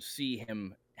 and you could see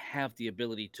him have the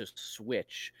ability to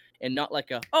switch and not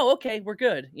like oh, okay, we're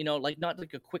good. Like not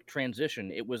like a quick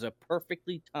transition. It was a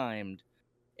perfectly timed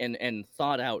and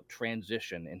thought out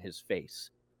transition in his face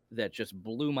that just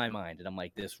blew my mind. And I'm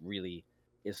like, this really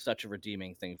is such a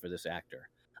redeeming thing for this actor.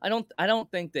 I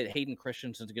don't think that Hayden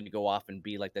Christensen's going to go off and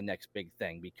be like the next big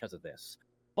thing because of this.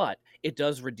 But it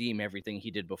does redeem everything he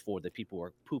did before that people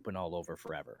were pooping all over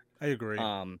forever. I agree.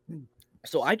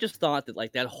 So I just thought that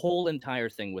like that whole entire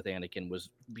thing with Anakin was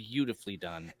beautifully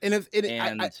done, and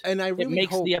I really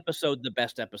makes hope the episode the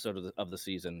best episode of the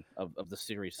season of the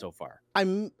series so far. I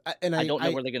don't know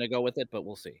where they're going to go with it, but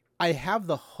we'll see. I have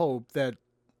the hope that.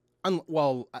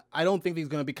 Well, I don't think he's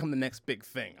going to become the next big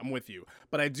thing. I'm with you,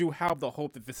 but I do have the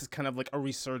hope that this is kind of like a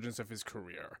resurgence of his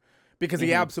career. Because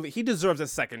he deserves a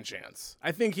second chance.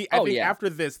 I think after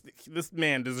this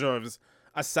man deserves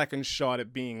a second shot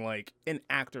at being like an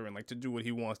actor and like to do what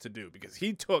he wants to do, because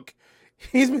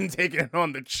he's been taking it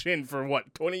on the chin for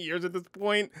what, 20 years at this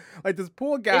point? Like, this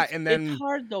poor guy. And then it's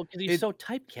hard though, because he's so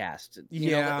typecast.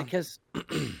 You Yeah. know, because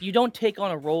you don't take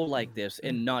on a role like this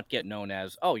and not get known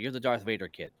as, oh, you're the Darth Vader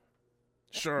kid.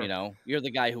 Sure. You know, you're the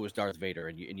guy who was Darth Vader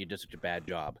and you did such a bad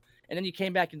job. And then you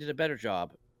came back and did a better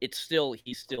job. He's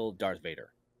still Darth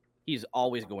Vader. He's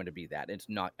always going to be that. It's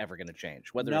not ever going to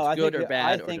change, whether it's good or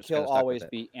bad. I think he'll always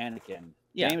be Anakin.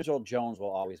 Yeah. James Earl Jones will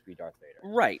always be Darth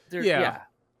Vader. Right. Yeah.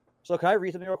 So can I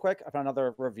read something real quick? I found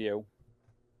another review.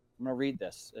 I'm going to read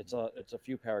this. It's a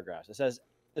few paragraphs. It says,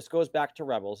 this goes back to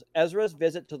Rebels. Ezra's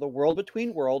visit to the world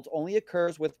between worlds only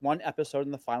occurs with one episode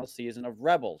in the final season of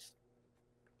Rebels.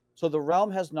 So the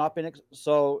realm has not been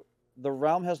explored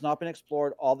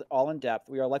all in depth.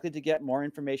 We are likely to get more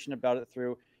information about it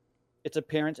through its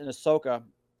appearance in Ahsoka,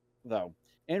 though.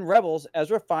 In Rebels,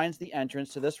 Ezra finds the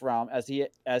entrance to this realm as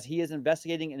he is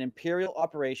investigating an Imperial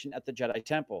operation at the Jedi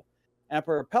Temple.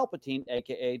 Emperor Palpatine,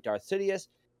 aka Darth Sidious,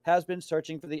 has been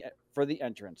searching for the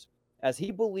entrance, as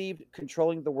he believed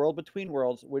controlling the world between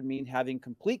worlds would mean having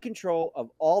complete control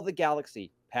of all the galaxy,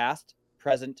 past,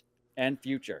 present, and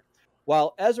future.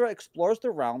 While Ezra explores the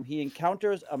realm, he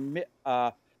encounters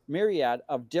a myriad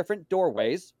of different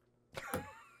doorways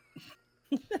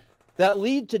that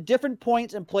lead to different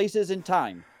points and places in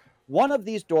time. One of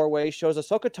these doorways shows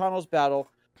Ahsoka Tano's battle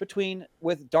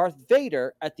with Darth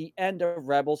Vader at the end of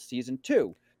Rebels Season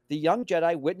 2. The young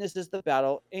Jedi witnesses the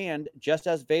battle, and just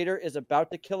as Vader is about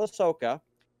to kill Ahsoka,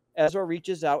 Ezra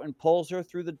reaches out and pulls her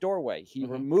through the doorway. He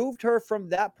removed her from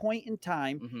that point in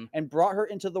time and brought her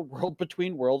into the world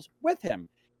between worlds with him.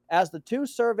 As the two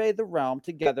survey the realm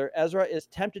together, Ezra is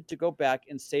tempted to go back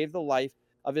and save the life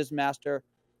of his master,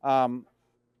 Kanan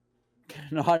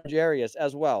Jarrus,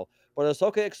 as well. But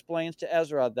Ahsoka explains to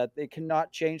Ezra that they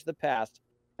cannot change the past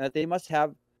and that they must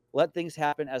let things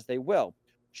happen as they will.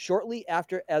 Shortly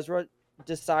after Ezra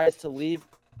decides to leave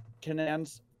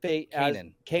Kanan's fate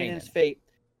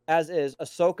as is,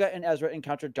 Ahsoka and Ezra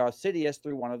encounter Darth Sidious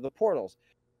through one of the portals.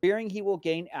 Fearing he will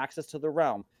gain access to the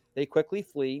realm, they quickly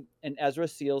flee, and Ezra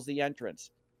seals the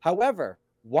entrance. However,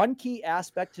 one key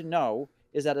aspect to know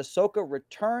is that Ahsoka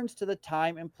returns to the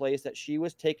time and place that she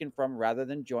was taken from, rather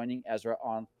than joining Ezra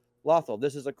on Lothal.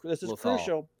 This is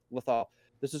crucial. Lothal.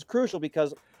 This is crucial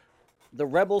because the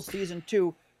Rebels Season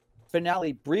 2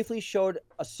 finale briefly showed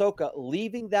Ahsoka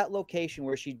leaving that location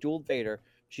where she dueled Vader.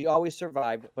 She always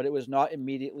survived, but it was not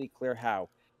immediately clear how.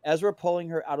 Ezra pulling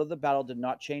her out of the battle did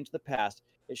not change the past.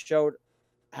 It showed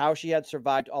how she had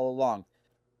survived all along.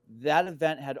 That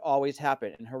event had always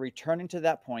happened, and her returning to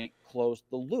that point closed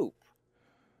the loop.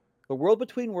 The world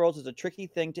between worlds is a tricky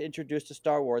thing to introduce to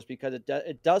Star Wars because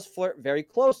it does flirt very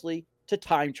closely to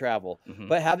time travel.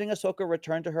 But having Ahsoka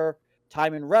return to her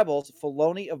time in Rebels,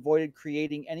 Filoni avoided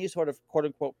creating any sort of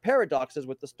quote-unquote paradoxes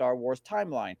with the Star Wars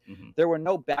timeline. There were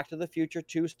no Back to the Future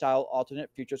 2 style alternate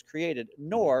futures created,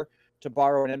 nor, to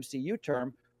borrow an MCU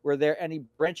term, were there any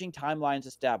branching timelines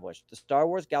established. The Star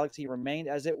Wars galaxy remained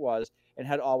as it was and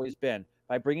had always been.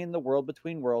 By bringing the world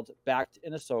between worlds back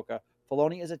in Ahsoka,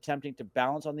 Filoni is attempting to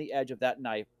balance on the edge of that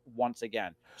knife once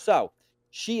again. So,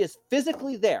 she is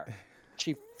physically there.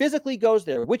 She physically goes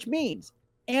there, which means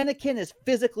Anakin is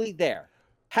physically there.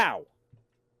 How?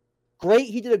 Great.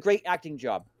 He did a great acting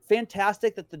job.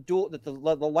 Fantastic that the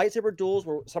lightsaber duels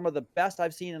were some of the best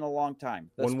I've seen in a long time.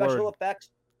 The special effects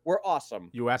were awesome.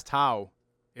 You asked how.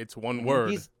 It's one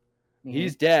word.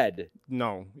 He's dead.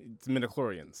 No, it's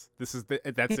midichlorians. That's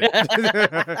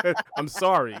it. I'm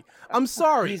sorry.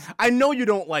 I know you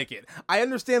don't like it. I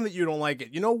understand that you don't like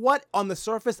it. You know what? On the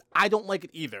surface, I don't like it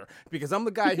either. Because I'm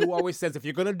the guy who always says if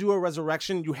you're going to do a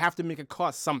resurrection, you have to make it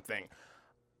cost something.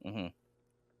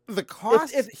 The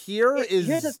cost if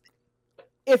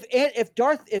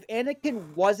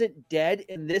Anakin wasn't dead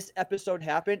and this episode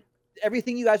happened,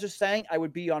 everything you guys are saying, I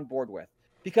would be on board with.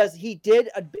 Because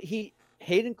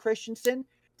Hayden Christensen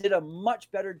did a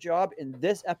much better job in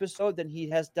this episode than he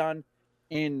has done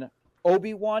in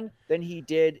Obi-Wan, than he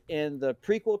did in the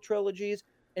prequel trilogies,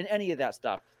 and any of that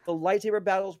stuff. The lightsaber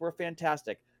battles were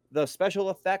fantastic. The special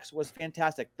effects was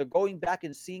fantastic. The going back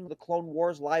and seeing the Clone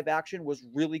Wars live action was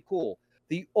really cool.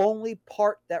 The only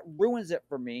part that ruins it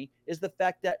for me is the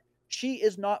fact that she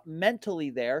is not mentally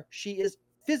there. She is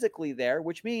physically there,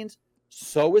 which means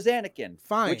so is Anakin.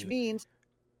 Fine. Which means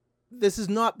this is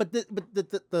not, but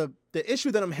the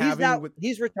issue that I'm having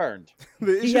he's returned.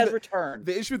 He has returned.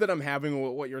 The issue that I'm having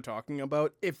with what you're talking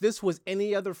about, if this was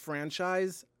any other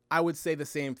franchise, I would say the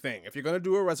same thing. If you're going to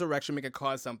do a resurrection, make it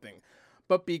cause something.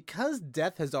 But because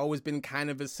death has always been kind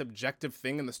of a subjective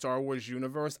thing in the Star Wars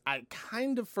universe, I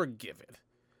kind of forgive it.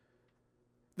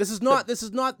 This is not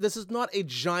a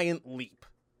giant leap.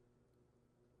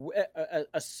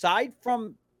 Aside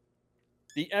from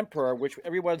the Emperor, which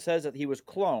everyone says that he was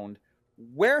cloned,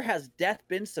 where has death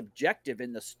been subjective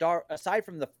in the Star? Aside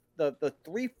from the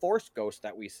 3 Force ghosts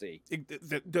that we see.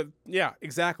 Yeah,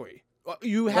 exactly.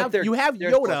 You have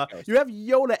Yoda. You have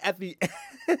Yoda at the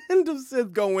end of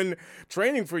Sith going,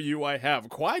 training for you I have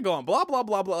Qui-Gon, blah, blah,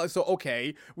 blah, blah. So,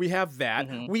 okay, we have that.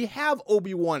 Mm-hmm. We have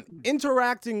Obi-Wan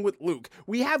interacting with Luke.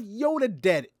 We have Yoda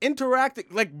dead, interacting,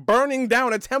 like burning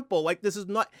down a temple. Like, it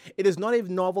is not a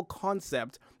novel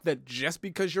concept that just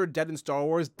because you're dead in Star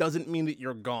Wars doesn't mean that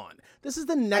you're gone. This is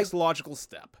the next logical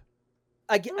step.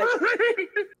 Thank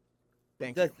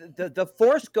you. The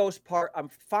Force ghost part I'm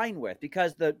fine with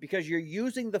because you're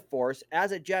using the Force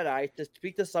as a Jedi to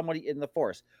speak to somebody in the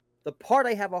Force. The part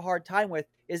I have a hard time with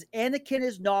is Anakin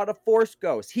is not a Force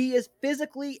ghost. He is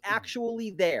physically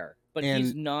actually there. But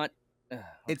he's not. Okay.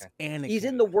 It's Anakin. He's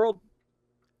in the world.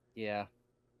 Yeah.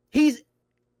 It's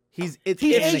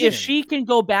Anakin. If she can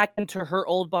go back into her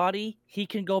old body, he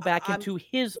can go back into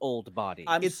his old body.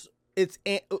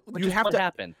 You have to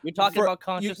happen. You're talking about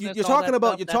consciousness. You're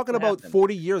talking about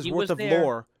 40 years worth of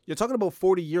lore. You're talking about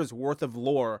 40 years worth of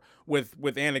lore with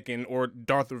Anakin or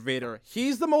Darth Vader.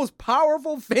 He's the most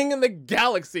powerful thing in the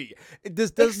galaxy.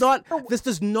 This does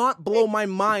not blow my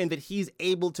mind that he's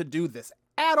able to do this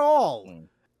at all.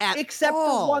 Except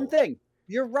for one thing.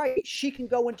 You're right. She can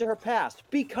go into her past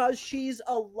because she's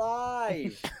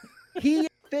alive. He is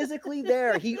physically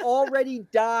there. He already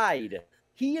died.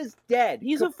 He is dead.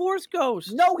 He's a Force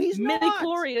ghost. No, he's not.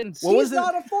 Midi-chlorians. He's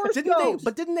not a Force ghost.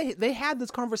 Didn't they had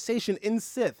this conversation in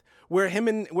Sith where him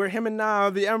and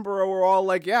the Emperor were all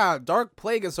like, yeah, Dark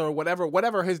Plagueis or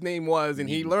whatever his name was, and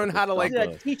he learned how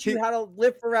to teach you how to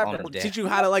live forever. Teach you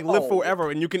how to live forever,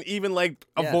 and you can even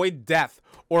avoid death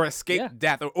or escape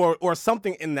death or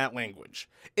something in that language.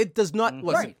 It does not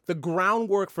listen. Right. The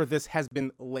groundwork for this has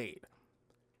been laid.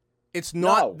 It's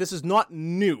not. No. This is not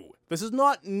new. This is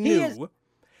not new.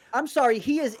 I'm sorry,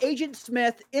 he is Agent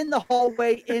Smith in the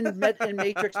hallway in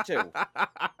Matrix 2.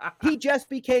 He just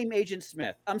became Agent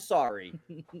Smith. I'm sorry.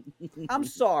 I'm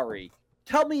sorry.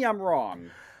 Tell me I'm wrong.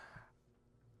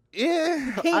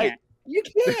 Yeah. You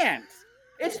can't.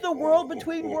 It's the world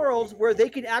between worlds where they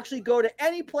can actually go to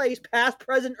any place, past,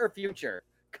 present, or future.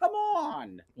 Come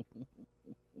on.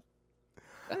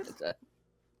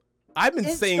 I've been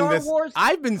saying this.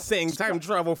 I've been saying time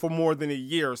travel for more than a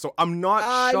year, so I'm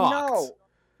not shocked. I know.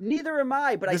 Neither am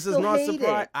I, but this I still hate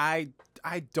it. I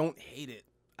don't hate it.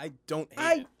 I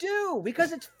do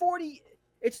because it's 40.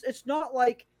 It's not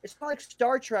like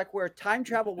Star Trek where time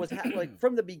travel was like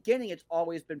from the beginning. It's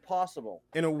always been possible.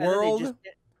 In a world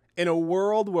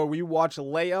where we watch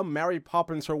Leia Mary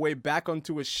Poppins her way back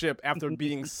onto a ship after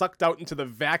being sucked out into the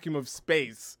vacuum of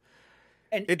space,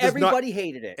 and everybody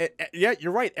hated it. Yeah,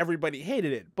 you're right. Everybody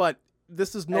hated it, but.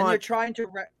 This is not. And they're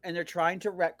trying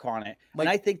to retcon it, and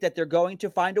I think that they're going to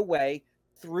find a way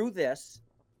through this.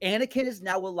 Anakin is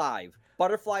now alive.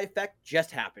 Butterfly effect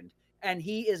just happened, and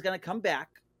he is going to come back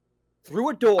through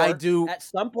a door at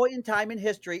some point in time in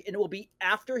history, and it will be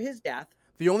after his death.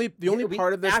 The only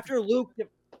part of this after Luke.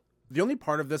 The only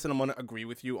part of this that I'm going to agree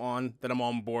with you on, that I'm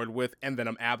on board with, and that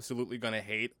I'm absolutely going to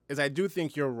hate, is I do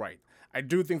think you're right. I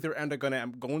do think they're going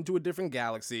to go into a different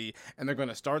galaxy, and they're going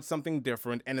to start something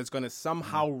different, and it's going to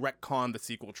somehow retcon the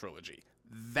sequel trilogy.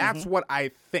 That's what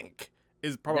I think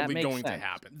is probably going to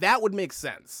happen. That would make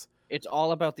sense. It's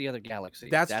all about the other galaxy.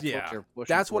 That's what you're pushing.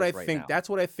 That's what I think. Now. That's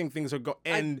what I think things are going.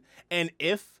 And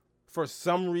if for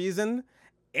some reason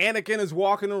Anakin is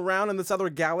walking around in this other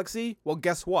galaxy, well,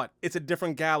 guess what? It's a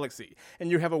different galaxy. And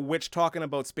you have a witch talking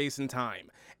about space and time.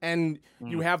 And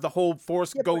you have the whole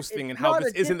Force ghost thing and how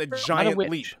this isn't a giant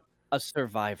leap. A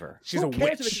survivor. She's a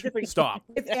witch. Stop.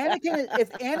 If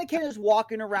Anakin is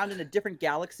walking around in a different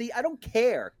galaxy, I don't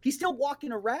care. He's still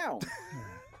walking around.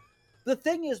 The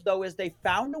thing is, though, is they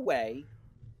found a way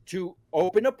to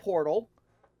open a portal.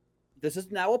 This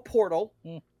is now a portal.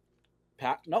 No.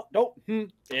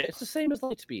 It's the same as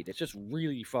Lightspeed. It's just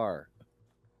really far.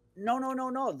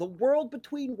 No. The world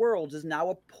between worlds is now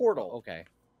a portal. Okay.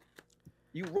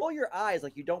 You roll your eyes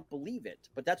like you don't believe it,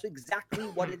 but that's exactly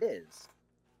what it is.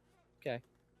 Okay.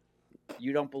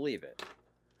 You don't believe it.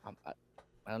 I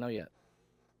don't know yet.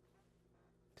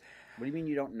 What do you mean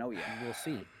you don't know yet? We'll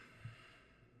see.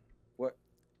 What?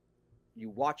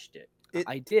 You watched it.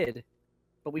 I did,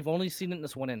 but we've only seen it in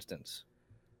this one instance.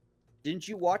 Didn't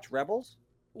you watch Rebels?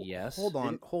 Yes. Hold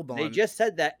on. They just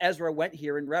said that Ezra went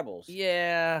here in Rebels.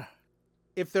 Yeah.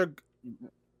 If they're...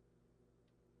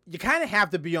 You kind of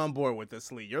have to be on board with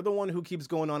this, Lee. You're the one who keeps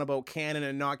going on about canon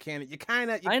and not canon. You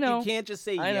you can't just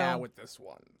say with this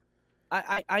one.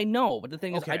 I know, but the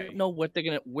thing is, I don't know where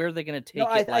they're gonna take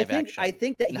it live action. I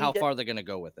think that how far they're gonna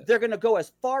go with it. They're gonna go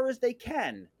as far as they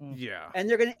can. Yeah, and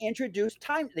they're gonna introduce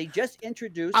time. They just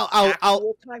introduced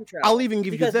time travel. I'll even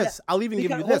give you this.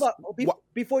 Hold on,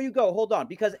 before you go, hold on,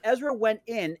 because Ezra went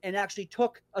in and actually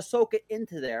took Ahsoka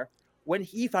into there when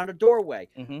he found a doorway.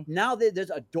 Now there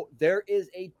is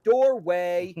a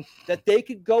doorway that they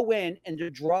could go in and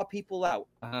to draw people out.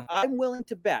 I'm willing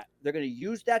to bet they're going to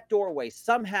use that doorway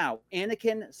somehow.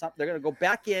 Anakin, they're going to go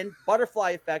back in, butterfly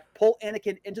effect, pull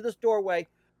Anakin into this doorway,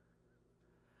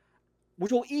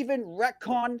 which will even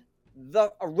retcon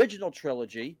the original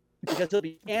trilogy because it'll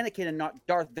be Anakin and not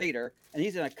Darth Vader, and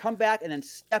he's going to come back and then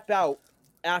step out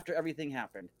after everything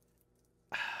happened.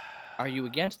 Are you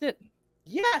against it?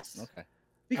 Yes. Okay.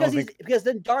 Because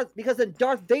then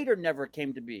Darth Vader never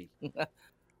came to be.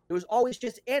 It was always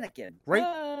just Anakin.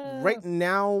 Right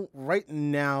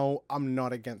now, I'm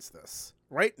not against this.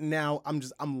 Right now, I'm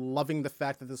loving the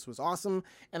fact that this was awesome,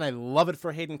 and I love it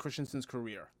for Hayden Christensen's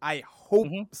career. I hope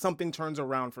something turns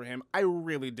around for him. I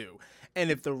really do. And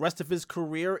if the rest of his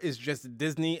career is just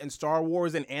Disney and Star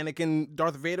Wars and Anakin,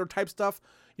 Darth Vader type stuff,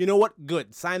 you know what?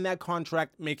 Good. Sign that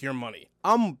contract. Make your money.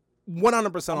 I'm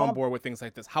 100% on board with things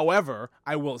like this. However,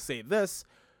 I will say this.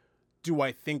 Do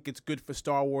I think it's good for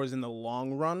Star Wars in the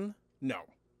long run? No.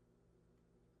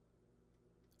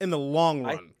 In the long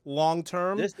run, long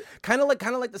term, kind of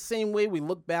like the same way we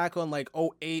look back on like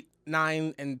 08,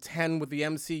 9, and 10 with the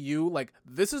MCU. Like,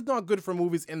 this is not good for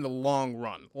movies in the long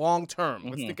run, long term.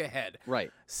 Let's think ahead.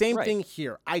 Right. Same thing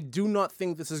here. I do not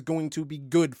think this is going to be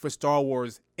good for Star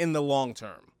Wars in the long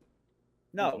term.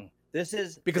 No.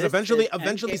 Because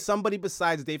eventually somebody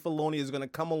besides Dave Filoni is going to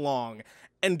come along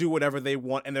and do whatever they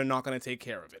want, and they're not going to take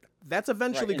care of it. That's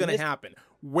eventually going to happen.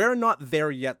 We're not there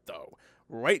yet, though.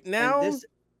 Right now,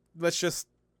 let's just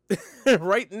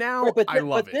right now. I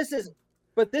love it. This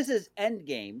is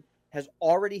Endgame has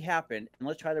already happened, and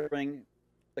let's try to bring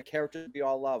the characters we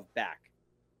all love back.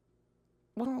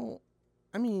 Well,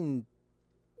 I mean,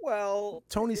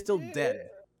 Tony's still dead.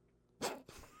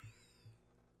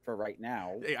 For right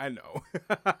now. I know.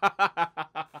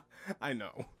 I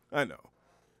know.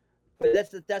 But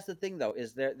that's the thing, though,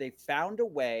 is they found a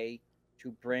way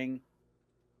to bring.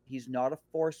 He's not a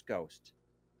Force ghost.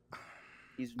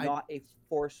 He's not a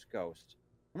Force ghost.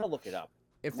 I'm gonna look it up.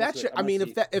 It's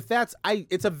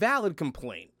a valid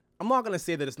complaint. I'm not gonna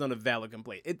say that it's not a valid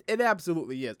complaint. It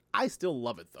absolutely is. I still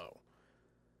love it though.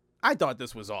 I thought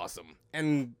this was awesome,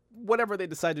 and whatever they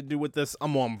decide to do with this,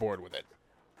 I'm on board with it.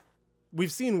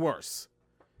 We've seen worse.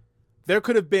 There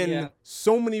could have been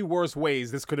so many worse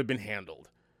ways this could have been handled.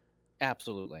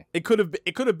 Absolutely. It could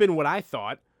have been what I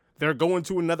thought. They're going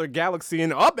to another galaxy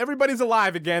and everybody's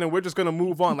alive again and we're just gonna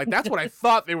move on. Like, that's what I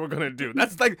thought they were gonna do.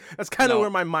 That's kind of where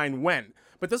my mind went.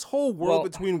 But this whole world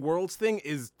between worlds thing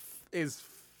is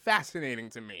fascinating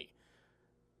to me.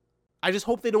 I just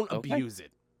hope they don't abuse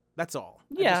it. That's all.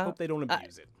 I just hope they don't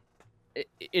abuse it.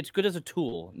 It's good as a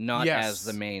tool, not as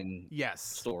the main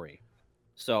story.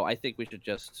 So I think we should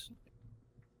just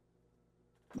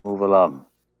move along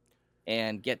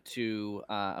and get to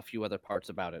a few other parts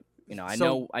about it. You know, I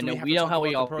know. We know how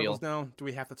we all feel. Now, do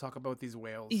we have to talk about these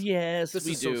whales? Yes,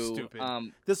 we do. So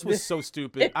stupid. This was so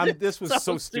stupid. This was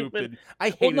so stupid.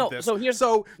 I hated this. So here's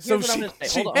what I'm gonna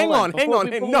say. Hang on.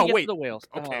 No, wait. The whales.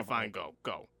 Okay, fine. Go.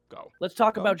 Let's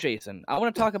talk about Jason. I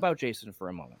want to talk about Jason for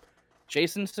a moment.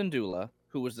 Jason Syndulla,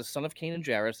 who was the son of Kanan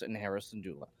Jarrus and Hera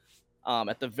Syndulla.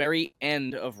 At the very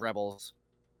end of Rebels,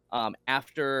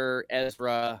 after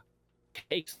Ezra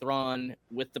takes Thrawn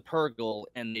with the Purrgil,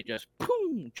 and they just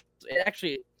boom.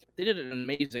 They did an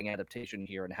amazing adaptation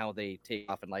here in how they take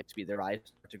off in light speed. Their eyes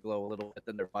start to glow a little bit,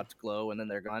 then their butts glow, and then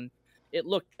they're gone. It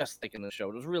looked just like in the show.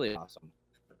 It was really awesome.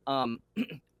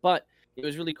 But it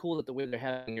was really cool that the way they're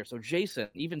having here. So Jason,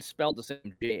 even spelled the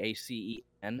same Jacen,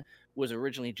 was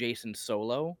originally Jason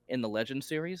Solo in the Legend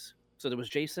series. So there was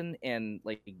Jason and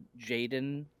like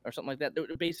Jaden or something like that.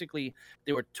 Basically,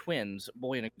 they were twins,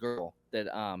 boy and a girl, that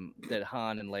Han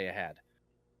and Leia had.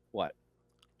 What?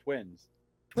 Twins.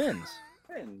 This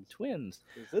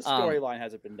storyline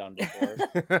hasn't been done before.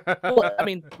 Well, I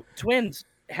mean, twins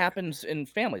happens in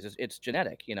families. It's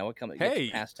genetic, you know. It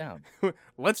gets passed down.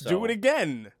 Let's do it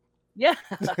again. Yeah,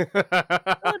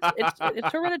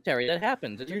 it's hereditary. That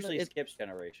happens. It usually skips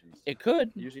generations. It could.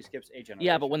 It usually skips a generation.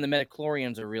 Yeah, but when the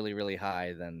midichlorians are really, really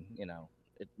high, then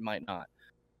it might not.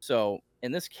 So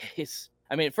in this case,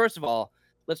 I mean, first of all,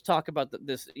 let's talk about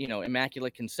this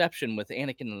immaculate conception with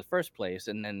Anakin in the first place,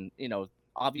 and then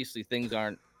obviously things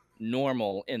aren't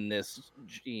normal in this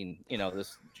gene,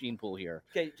 this gene pool here.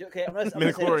 Okay. I'm gonna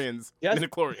Midichlorians.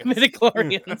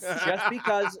 Midichlorians.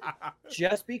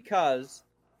 just because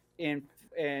in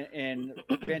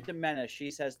Phantom Menace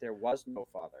she says there was no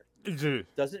father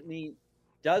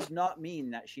does not mean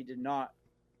that she did not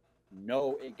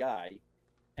know a guy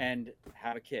and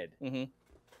have a kid. Mm-hmm.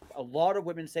 A lot of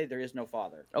women say there is no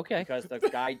father. Okay. Because the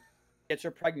guy gets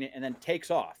her pregnant and then takes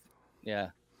off. Yeah,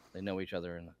 they know each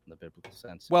other in the biblical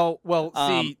sense. Well,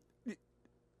 see,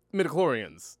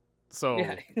 midichlorians. So,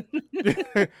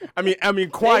 yeah. I mean,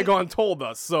 Qui-Gon told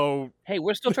us. So, hey,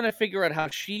 we're still trying to figure out how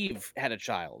Sheev had a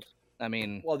child. I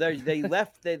mean, well, they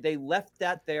left that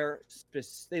there.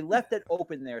 They left it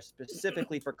open there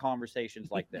specifically for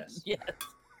conversations like this. Yeah.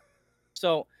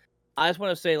 So, I just want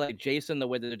to say, like, Jason, the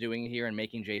way that they're doing it here and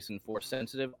making Jason force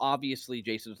sensitive. Obviously,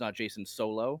 Jason's not Jason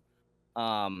Solo,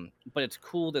 but it's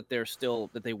cool that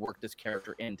they work this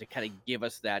character in to kind of give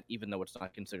us that, even though it's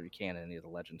not considered canon, any of the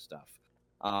legend stuff.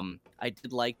 I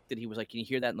did like that he was like, "Can you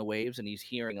hear that in the waves?" And he's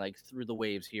hearing, like, through the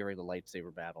waves, hearing the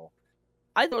lightsaber battle.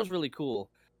 I thought it was really cool.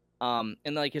 And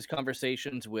like his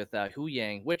conversations with Hu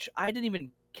Yang, which I didn't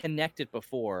even connect it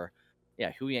before.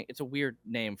 Yeah, Hu Yang. It's a weird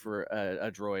name for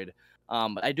a droid.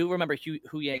 But I do remember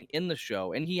Hu Yang in the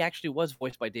show, and he actually was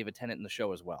voiced by David Tennant in the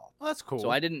show as well. Oh, that's cool.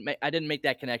 So I didn't make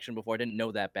that connection before. I didn't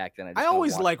know that back then. I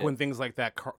always like when things like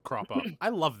that crop up. I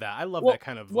love that. I love that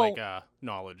kind of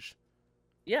knowledge.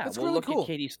 Yeah, that's well, really look cool. at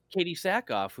Katie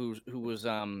Sackhoff, who was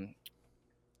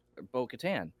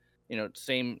Bo-Katan.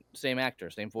 Same actor,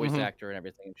 same voice actor, and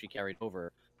everything. She carried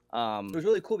over. It was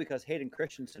really cool because Hayden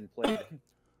Christensen played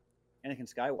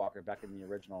Anakin Skywalker back in the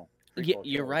original. Yeah,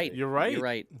 you're right. You're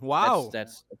right. Wow,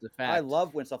 that's a fact. I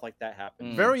love when stuff like that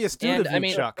happens. Very astute of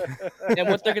you, Chuck. And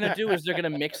what they're gonna do is they're gonna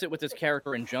mix it with his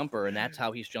character in Jumper, and that's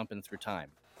how he's jumping through time.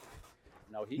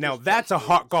 No, now that's a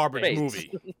hot garbage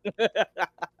movie.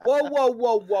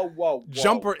 Whoa!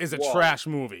 Jumper is a trash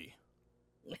movie.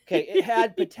 Okay, it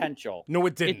had potential. No,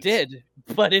 it didn't. It did,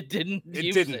 but it didn't.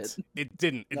 It didn't. It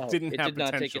didn't have potential. It did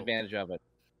not take advantage of it.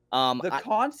 The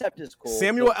concept is cool.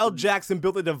 Samuel L. Jackson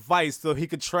built a device so he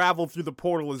could travel through the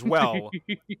portal as well.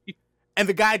 And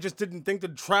the guy just didn't think to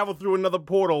travel through another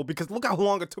portal because look how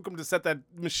long it took him to set that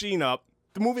machine up.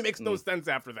 The movie makes no sense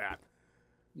after that.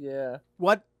 Yeah.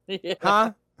 What? Yeah.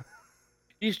 Huh?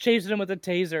 He's chasing him with a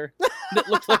taser that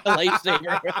looks like a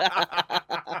lightsaber.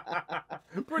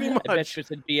 Pretty much. I bet you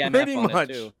it's a BMF Pretty on much.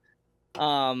 it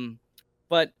too.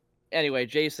 But anyway,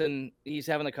 Jason, he's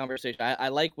having the conversation. I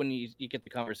like when you get the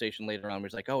conversation later on where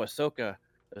he's like, "Oh, Ahsoka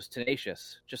was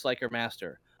tenacious, just like her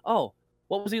master." Oh,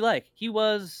 what was he like? He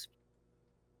was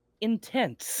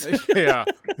intense. Yeah.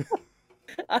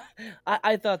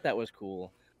 I thought that was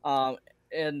cool.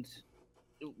 And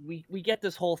we get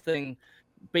this whole thing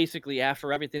basically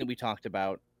after everything that we talked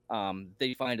about.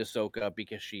 They find Ahsoka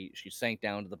because she sank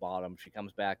down to the bottom. She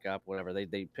comes back up, whatever.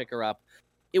 They pick her up.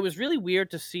 It was really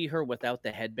weird to see her without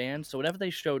the headband. So whenever they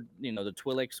showed, the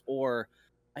Twi'leks, or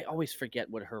I always forget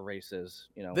what her race is.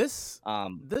 This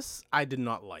I did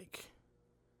not like.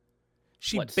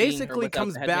 She What, basically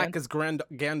comes back as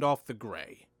Gandalf the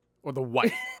Grey, or the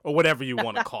White, or whatever you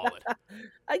want to call it.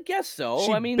 I guess so.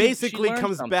 She basically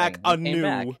comes back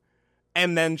anew,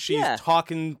 and then she's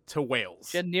talking to whales.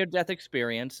 She had near-death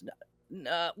experience.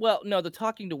 Well, no, the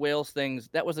talking to whales things,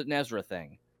 that was an Ezra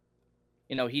thing.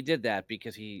 He did that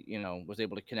because he, was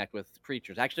able to connect with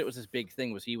creatures. Actually, it was his big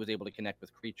thing was he was able to connect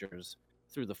with creatures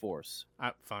through the Force.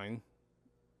 Fine.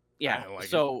 Yeah.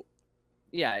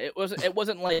 Yeah, it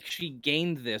wasn't like she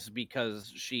gained this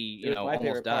because she,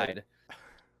 almost died.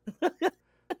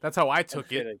 That's how I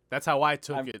took it. That's how I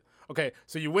took it. Okay,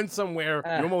 so you went somewhere,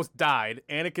 you almost died.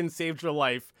 Anakin saved your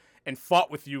life and fought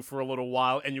with you for a little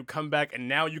while, and you come back, and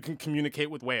now you can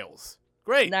communicate with whales.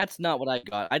 Great. That's not what I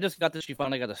got. I just got that she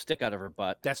finally got a stick out of her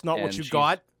butt. That's not what you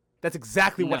got. That's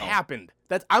exactly what happened.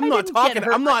 I'm not talking.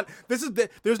 I'm not.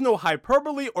 There's no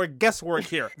hyperbole or guesswork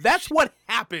here. That's what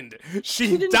happened.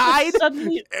 She died.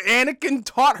 Anakin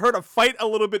taught her to fight a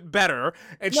little bit better,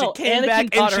 and she came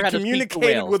back and she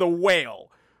communicated with a whale.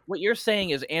 What you're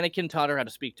saying is Anakin taught her how to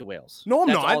speak to whales. No, I'm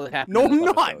not. No, I'm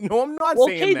not. No, I'm not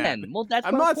saying that. Then. Well, that's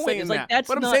I'm not saying that.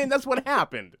 But I'm saying that's what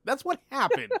happened. That's what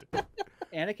happened.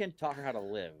 Anakin taught her how to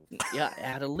live. Yeah,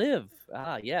 how to live.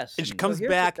 Ah, yes. And she comes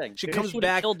back. She comes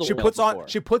back. She puts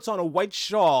on a white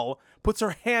shawl, puts her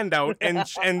hand out, and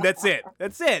that's it.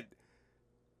 That's it.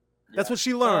 That's what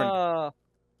she learned.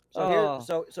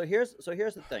 So here's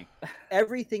the thing.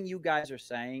 Everything you guys are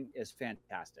saying is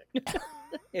fantastic.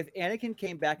 If Anakin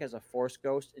came back as a Force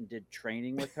ghost and did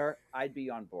training with her, I'd be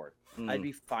on board. I'd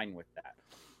be fine with that.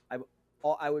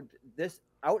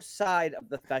 outside of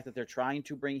the fact that they're trying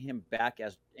to bring him back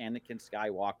as Anakin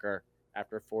Skywalker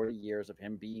after 40 years of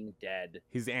him being dead.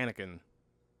 He's Anakin.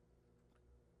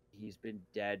 He's been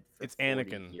dead for It's 40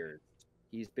 Anakin. years.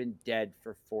 He's been dead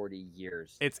for 40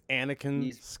 years. It's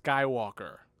Anakin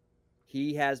Skywalker.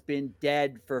 He has been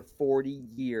dead for 40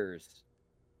 years.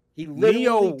 He literally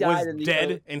Neo died was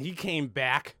dead and he came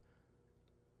back.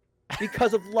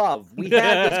 Because of love. We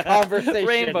had this conversation.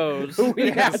 Rainbows. We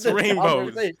had this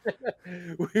Rainbows.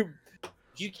 conversation.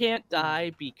 You can't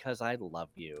die because I love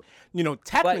you. You know,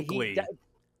 technically,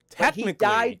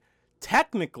 technically,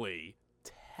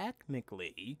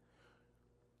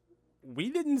 we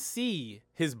didn't see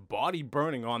his body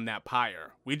burning on that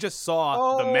pyre. We just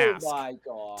saw the mask. Oh my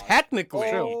god.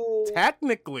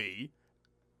 Technically.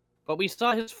 But we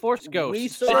saw his Force ghost We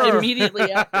saw immediately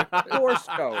after. Force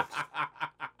ghost.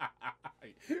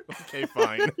 Okay,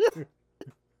 fine.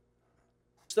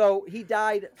 So he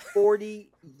died 40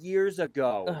 years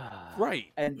ago.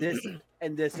 Right. And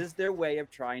this is their way of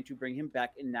trying to bring him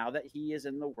back. And now that he is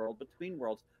in the world between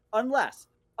worlds, unless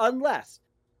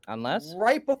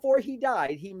right before he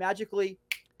died, he magically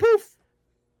poof.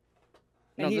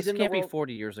 And no, this can't be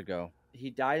 40 years ago. He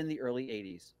died in the early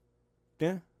 80s.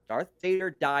 Yeah. Darth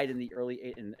Vader died in the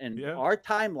early in our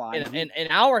timeline. In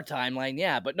our timeline,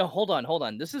 yeah, but no, hold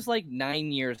on. This is like 9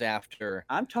 years after.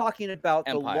 I'm talking about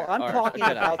Empire. I'm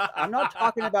not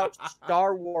talking about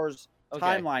Star Wars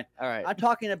timeline. All right. I'm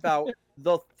talking about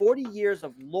the 40 years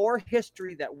of lore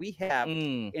history that we have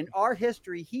in our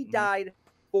history. He died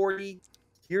 40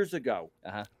 years ago.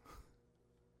 Uh-huh.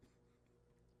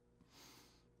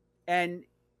 And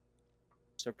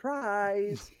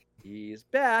surprise. He's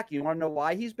back. You want to know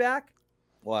why he's back?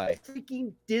 Why?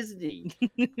 Freaking Disney.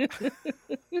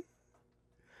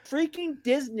 Freaking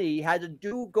Disney had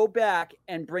to go back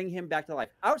and bring him back to life.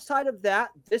 Outside of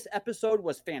that, this episode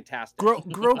was fantastic.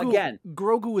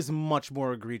 Grogu is much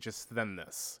more egregious than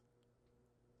this.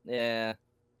 Yeah.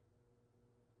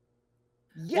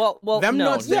 Yeah. Well,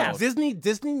 Disney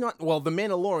not the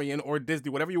Mandalorian or Disney,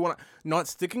 whatever you want, not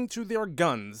sticking to their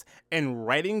guns and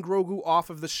writing Grogu off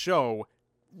of the show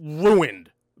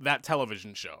ruined that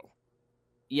television show.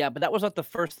 Yeah, but that was not the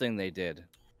first thing they did.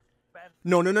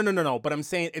 No. But I'm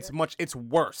saying it's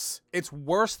worse. It's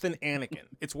worse than Anakin.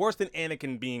 It's worse than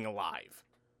Anakin being alive.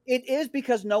 It is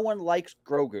because no one likes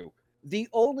Grogu. The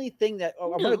only thing that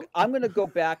I'm gonna go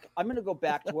back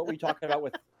to what we talked about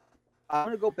with. I'm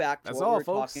gonna go back to what we were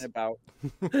talking about.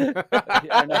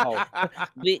 I know.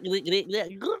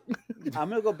 I'm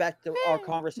gonna go back to our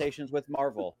conversations with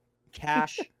Marvel.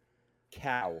 Cash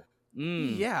cow.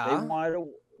 Yeah.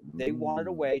 They wanted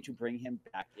a way to bring him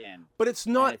back in. But it's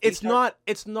not.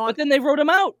 But then they wrote him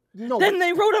out. No.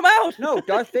 They wrote him out. No,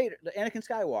 Darth Vader, Anakin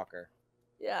Skywalker.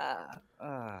 Yeah.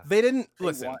 They didn't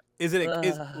listen.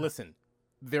 Listen.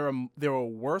 There are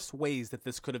worse ways that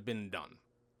this could have been done.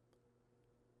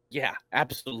 Yeah,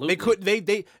 absolutely.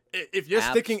 If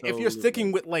you're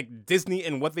sticking with like Disney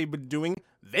and what they've been doing,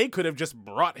 they could have just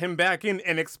brought him back in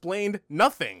and explained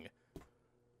nothing.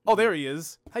 Oh, there he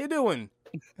is. How you doing?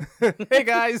 Hey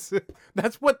guys.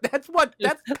 That's kind like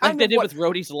they did with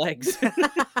Rhodey's legs.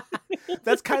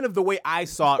 That's kind of the way I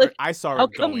saw it. How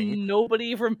come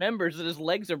nobody remembers that his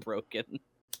legs are broken?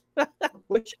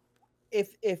 Which,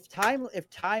 if time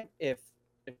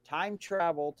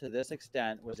travel to this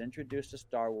extent was introduced to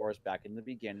Star Wars back in the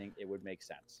beginning, it would make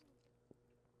sense.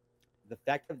 The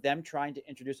fact of them trying to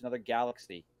introduce another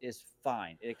galaxy is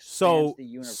fine. It expands the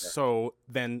universe. So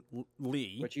then,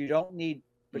 Lee. But you don't need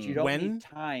need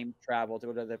time travel to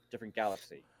go to a different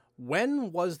galaxy.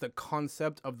 When was the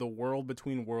concept of the world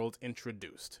between worlds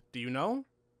introduced? Do you know?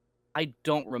 I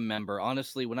don't remember.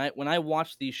 Honestly, when I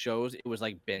watched these shows, it was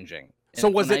like binging. So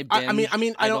was it? I don't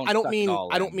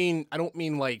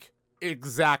mean like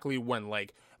exactly when.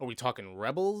 Like, are we talking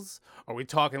Rebels? Are we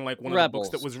talking like one of the books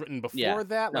that was written before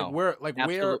that? Like where?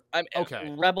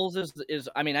 Okay. Rebels is.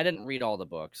 I mean, I didn't read all the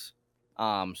books.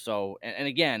 So and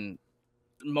again,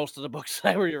 most of the books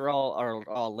I read are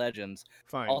all legends.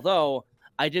 Fine. Although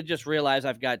I did just realize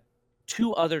I've got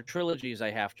 2 other trilogies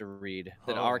I have to read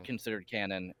that are considered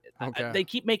canon. Okay. They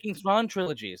keep making Thrawn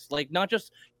trilogies. Like, not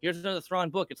just here's another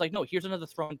Thrawn book. It's like, no, here's another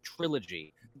Thrawn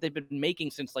trilogy. They've been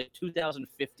making since like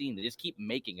 2015. They just keep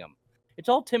making them. It's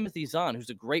all Timothy Zahn, who's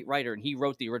a great writer, and he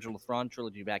wrote the original Thrawn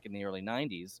trilogy back in the early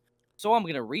 90s. So I'm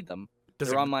going to read them.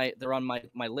 They're on my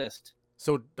list.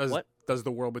 So does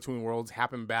the World Between Worlds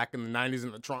happen back in the 90s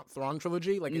in the Thrawn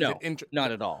trilogy? Like, no,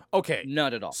 not at all. Okay.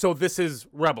 Not at all. So this is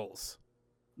Rebels.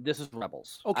 This is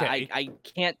Rebels. Okay. I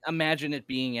can't imagine it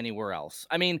being anywhere else.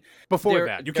 I mean, before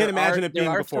that. You can't imagine it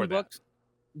being before that.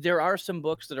 there are some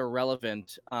books that are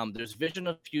relevant. There's Vision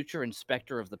of the Future and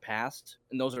Spectre of the Past,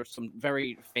 and those are some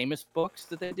very famous books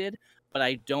that they did. But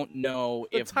I don't know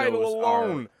The if title those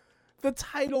alone. are. The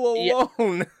title Yeah,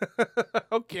 alone.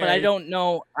 Okay. but I don't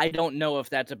know. I don't know if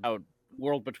that's about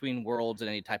World Between Worlds and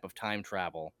any type of time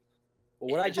travel.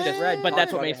 Well, what I just read, But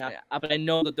that's what talked makes. about But I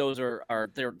know that those are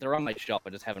they're on my shelf. I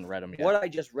just haven't read them yet. what I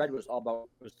just read was all about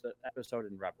the episode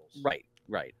in Rebels. Right.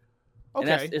 And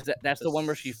Okay. that's the one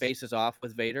where she faces off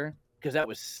with Vader, because that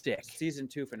was sick. Season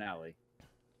 2 finale.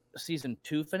 Season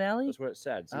 2 finale. That's what it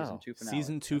said. Season Oh. 2 finale.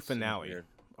 Season 2 That seems finale weird.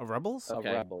 of Rebels. Of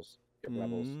Okay. Rebels.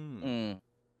 Rebels.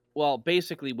 Well,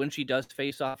 basically, when she does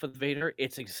face off with Vader,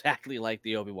 it's exactly like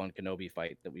the Obi-Wan Kenobi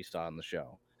fight that we saw in the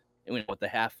show. And when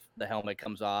the helmet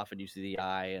comes off and you see the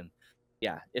eye, and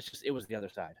yeah, it was the other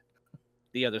side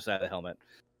of the helmet.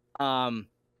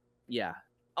 Yeah,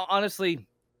 honestly,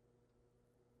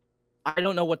 I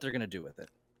don't know what they're gonna do with it,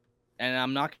 and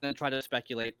I'm not gonna try to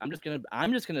speculate. I'm just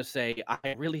gonna say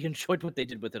I really enjoyed what they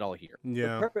did with it all here.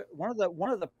 Yeah. One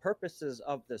of the purposes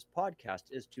of this podcast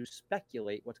is to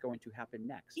speculate what's going to happen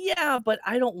next. Yeah, but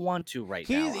I don't want to right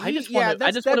now. I just want to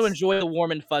that's- enjoy the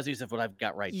warm and fuzzies of what I've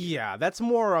got right here. Yeah, that's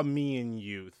more a me and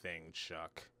you thing,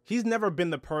 Chuck. He's never been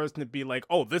the person to be like,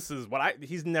 "Oh, this is what I."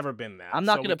 He's never been that. I'm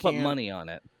not So gonna we put can't- money on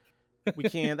it. We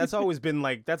can't. That's always been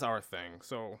like that's our thing.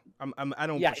 So I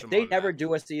don't. Yeah, push if him they on never that.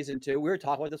 do a season 2, we were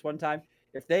talking about this one time.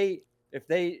 If they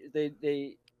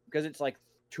because it's like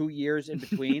 2 years in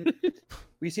between,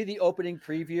 we see the opening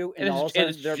preview and all of a And sudden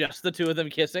it's they're just the two of them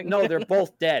kissing. no, they're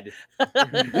both dead.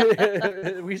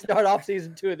 We start off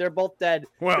season 2, they're both dead.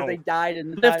 'Cause Well, they died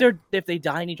in the But time. if they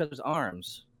die in each other's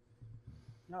arms,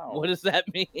 No, what does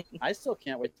that mean? I still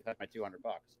can't wait to cut my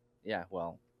 $200. Yeah,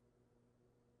 well,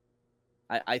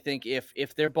 I think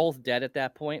if they're both dead at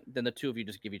that point, then the two of you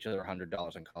just give each other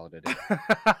 $100 and call it a day.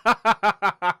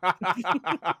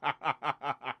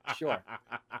 Sure.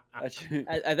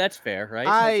 That's fair, right?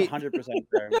 I- That's 100%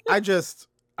 fair.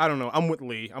 I don't know. I'm with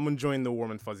Lee. I'm enjoying the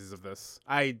warm and fuzzies of this.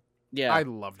 I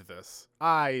loved this.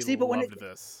 See, but when loved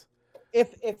this.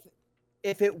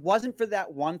 If it wasn't for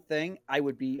that one thing, I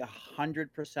would be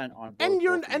 100% on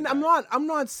board. And I'm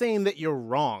not saying that you're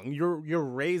wrong. You're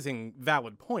raising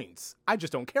valid points. I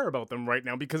just don't care about them right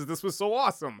now because this was so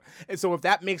awesome. And so if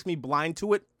that makes me blind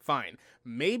to it, fine.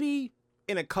 Maybe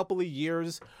in a couple of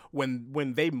years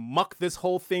when they muck this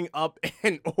whole thing up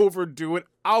and overdo it,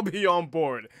 I'll be on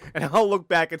board. And I'll look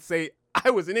back and say, I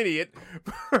was an idiot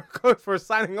for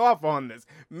signing off on this.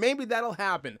 Maybe that'll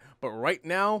happen. But right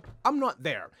now, I'm not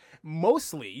there.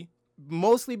 Mostly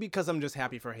because I'm just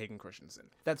happy for Hayden Christensen.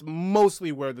 That's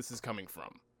mostly where this is coming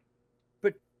from.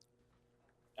 But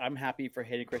I'm happy for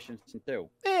Hayden Christensen too.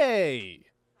 Hey!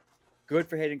 Good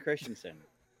for Hayden Christensen.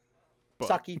 But-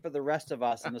 Sucky for the rest of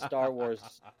us in the Star Wars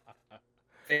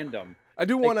fandom. I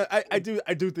do want to. I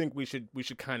do think we should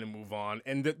kind of move on.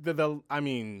 And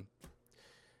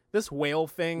this whale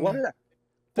thing.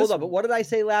 Hold on, but what did I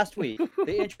say last week?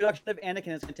 The introduction of Anakin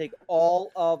is going to take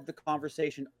all of the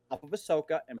conversation off of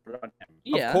Ahsoka and put it on him.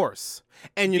 Yeah. Of course.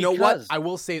 And you know what? Because- I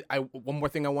will say one more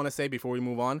thing I want to say before we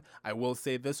move on. I will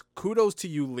say this. Kudos to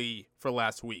you, Lee, for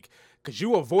last week. Because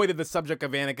you avoided the subject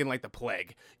of Anakin like the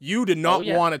plague. You did not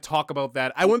want to talk about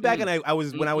that. I went back and I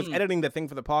was when I was editing the thing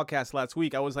for the podcast last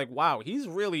week, I was like, wow, he's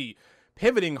really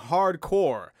pivoting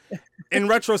hardcore. In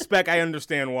retrospect, I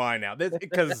understand why now.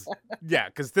 Because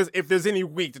if there's any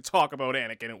week to talk about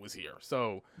Anakin, it was here.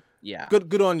 So Yeah.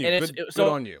 good on you. And Good so-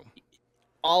 on you.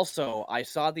 Also, I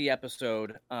saw the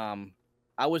episode.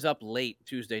 I was up late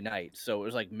Tuesday night, so it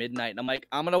was like midnight, and I'm like,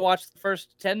 I'm gonna watch the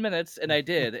first 10 minutes, and I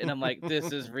did, and I'm like,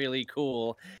 this is really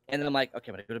cool. And then I'm like,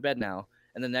 okay, I'm gonna go to bed now.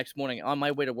 And the next morning, on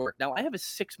my way to work. Now I have a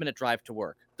 6-minute drive to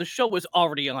work. The show was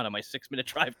already on my 6-minute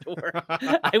drive to work.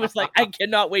 I was like, I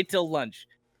cannot wait till lunch.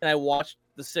 And I watched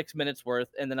the 6 minutes worth,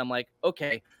 and then I'm like,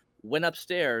 okay. Went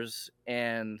upstairs,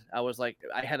 and I was like,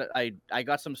 I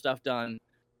got some stuff done.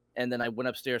 And then I went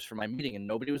upstairs for my meeting, and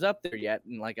nobody was up there yet.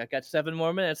 And like, I got 7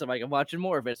 more minutes. I'm like, I'm watching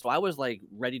more of it. So I was like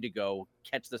ready to go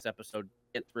catch this episode,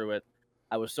 get through it.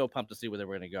 I was so pumped to see where they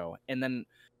were going to go. And then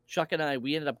Chuck and I,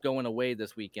 we ended up going away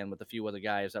this weekend with a few other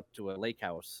guys up to a lake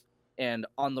house. And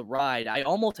on the ride, I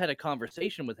almost had a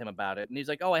conversation with him about it. And he's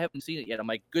like, oh, I haven't seen it yet. I'm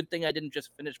like, good thing I didn't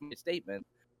just finish my statement.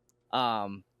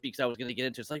 Because I was going to get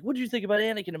into it. It's like, what did you think about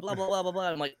Anakin and blah, blah, blah, blah, blah.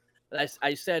 I'm like,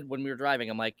 I said when we were driving,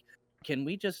 I'm like, can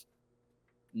we just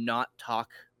not talk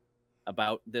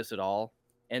about this at all?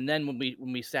 And then when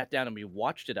we sat down and we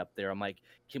watched it up there, I'm like,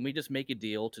 can we just make a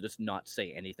deal to just not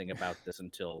say anything about this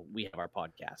until we have our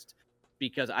podcast?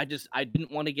 Because I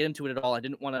didn't want to get into it at all. I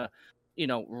didn't want to,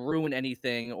 ruin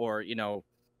anything or,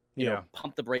 you know,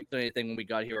 pump the brakes or anything when we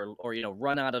got here, or you know,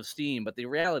 run out of steam. But the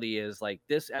reality is, like,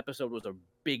 this episode was a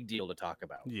big deal to talk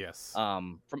about. Yes.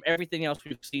 From everything else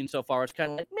we've seen so far, it's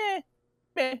kind of like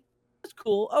meh, it's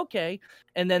cool, okay.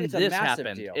 And then this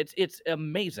happened. Deal. It's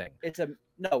amazing. It's a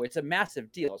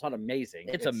massive deal. It's not amazing.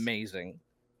 It's amazing.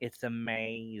 It's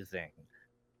amazing.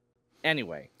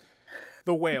 Anyway,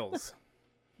 the whales.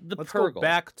 Let's go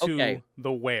back to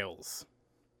the whales.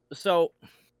 So,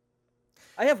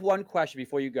 I have one question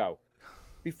before you go.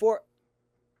 Before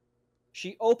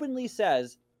she openly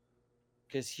says,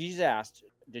 because she's asked,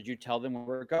 "Did you tell them where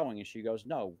we're going?" And she goes,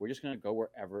 "No, we're just going to go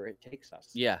wherever it takes us."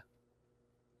 Yeah.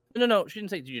 No. She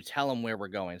didn't say, "Did you tell them where we're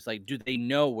going?" It's like, do they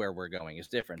know where we're going? It's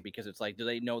different because it's like, do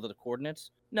they know the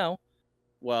coordinates? No.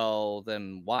 Well,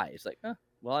 then why? It's like,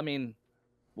 well, I mean,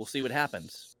 we'll see what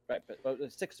happens. Right, but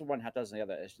 6 to 1 half dozen the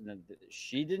other.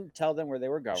 She didn't tell them where they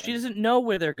were going. She doesn't know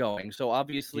where they're going, so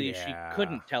obviously she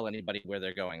couldn't tell anybody where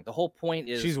they're going. The whole point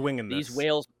is she's winging these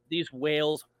this. These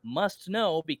whales must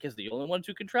know because the only ones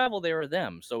who can travel there are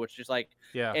them. So it's just like,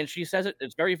 and she says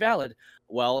it's very valid.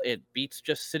 Well, it beats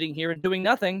just sitting here and doing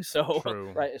nothing. So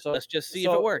True. Right, so let's just see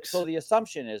if it works. So the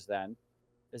assumption is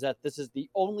that this is the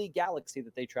only galaxy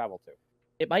that they travel to.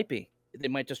 It might be. They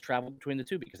might just travel between the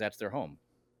two because that's their home.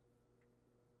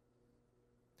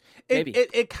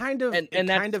 It kind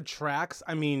of tracks.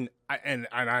 I mean,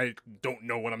 I don't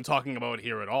know what I'm talking about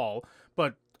here at all,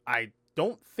 but I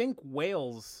don't think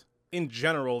whales in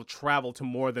general travel to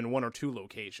more than 1 or 2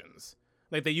 locations.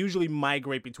 Like, they usually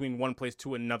migrate between one place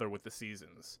to another with the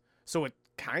seasons. So it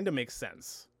kind of makes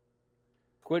sense.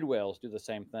 Squid whales do the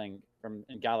same thing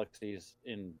in galaxies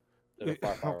in the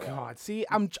far, far away. God, see,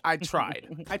 I tried.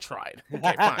 Okay,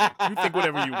 fine. You think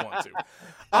whatever you want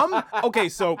to. Okay,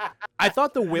 so I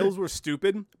thought the whales were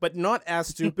stupid, but not as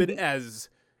stupid as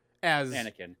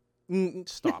Anakin.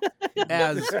 Stop.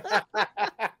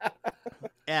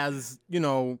 As you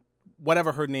know,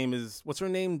 whatever her name is. What's her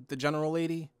name? The general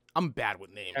lady. I'm bad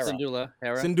with names. Syndulla.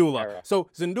 Hera. So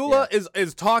Syndulla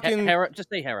is talking. Hera, just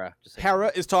say Hera.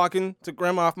 Hera is talking to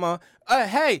Grand Mothma.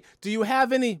 Hey, do you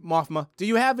have any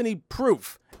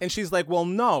proof? And she's like, well,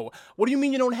 no. What do you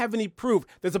mean you don't have any proof?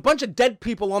 There's a bunch of dead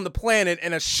people on the planet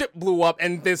and a ship blew up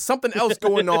and there's something else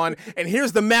going on. And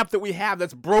here's the map that we have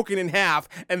that's broken in half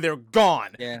and they're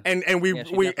gone. Yeah. And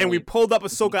we pulled up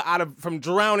Ahsoka from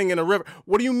drowning in a river.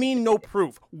 What do you mean no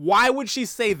proof? Why would she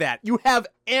say that? You have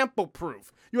ample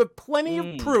proof. You have plenty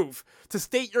of proof to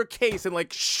state your case and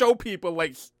like show people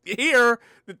like here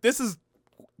that this is.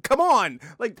 Come on,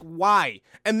 like why?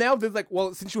 And now they're like,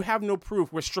 well, since you have no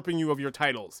proof, we're stripping you of your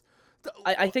titles.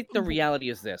 I think the reality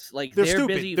is this: like they're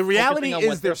stupid. Busy the reality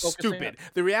is they're stupid.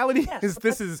 The reality is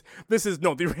this is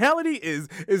The reality is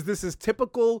this is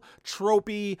typical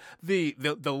tropey. The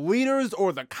leaders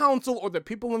or the council or the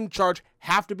people in charge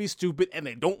have to be stupid and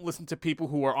they don't listen to people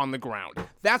who are on the ground.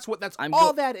 That's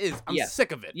all that is. I'm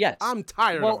sick of it. Yes, I'm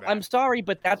tired of Well, that. I'm sorry,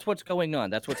 but that's what's going on.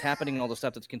 That's what's happening in all the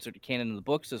stuff that's considered canon in the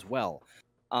books as well.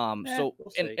 So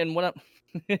we'll and what I'm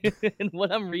and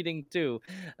what I'm reading too.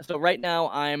 So right now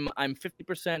I'm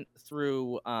 50%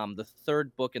 through the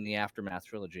 3rd book in the Aftermath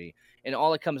trilogy, and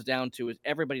all it comes down to is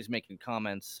everybody's making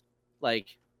comments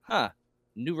like,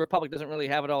 New Republic doesn't really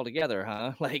have it all together,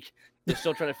 huh? Like they're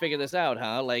still trying to figure this out,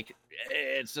 huh? Like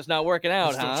it's just not working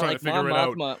out, They're still huh? trying Like to figure it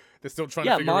out. They're still trying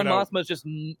to figure it out. Mon Mothma's just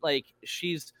like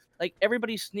she's like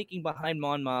everybody's sneaking behind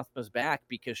Mon Mothma's back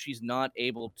because she's not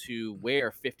able to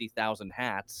wear 50,000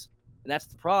 hats. And that's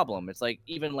the problem. It's like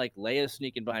even like Leia's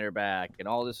sneaking behind her back and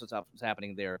all this stuff is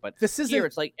happening there. But this isn't... here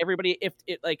it's like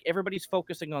everybody's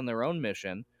focusing on their own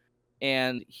mission.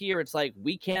 And here it's like,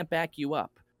 we can't back you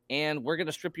up and we're going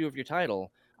to strip you of your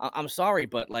title. I'm sorry,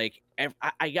 but like,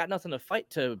 I got nothing to fight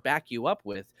to back you up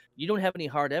with. You don't have any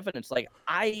hard evidence. Like,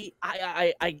 I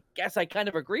guess I kind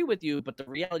of agree with you, but the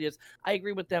reality is I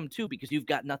agree with them too, because you've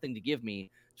got nothing to give me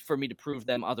for me to prove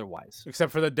them otherwise.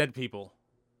 Except for the dead people.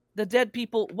 The dead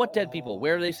people? What dead people?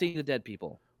 Where are they seeing the dead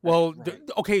people? Well,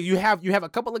 okay, you have a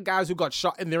couple of guys who got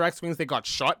shot in their X-Wings. They got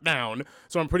shot down,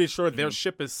 so I'm pretty sure their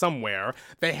ship is somewhere.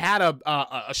 They had a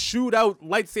shootout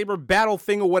lightsaber battle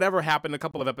thing or whatever happened a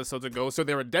couple of episodes ago, so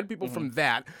there are dead people from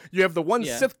that. You have the one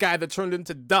Sith guy that turned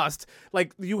into dust.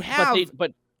 Like, you have...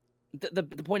 But the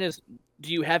point is,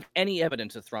 do you have any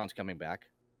evidence of Thrawn's coming back?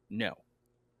 No.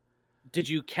 Did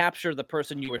you capture the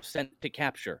person you were sent to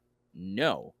capture?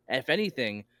 No. If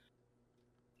anything,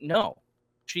 no.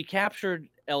 She captured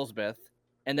Elsbeth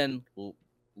and then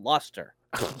lost her.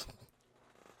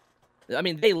 I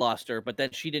mean, they lost her, but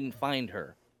then she didn't find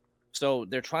her. So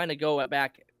they're trying to go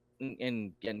back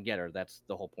and get her. That's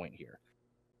the whole point here.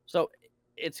 So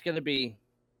it's going to be...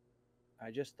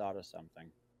 I just thought of something.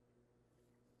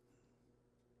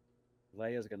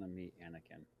 Leia's gonna meet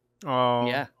Anakin, Oh.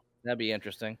 Yeah, that'd be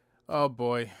interesting. Oh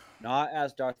boy. not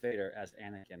as Darth Vader, as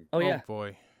Anakin. Oh yeah.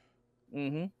 Boy.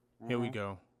 Mm-hmm. Here we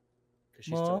go.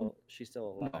 Because Mom? she's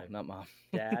still No, alive. not mom.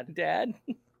 Dad. Dad.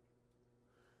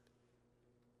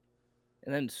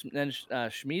 And then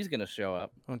Shmi's gonna show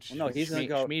up. Oh, Well, no, he's gonna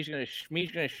go.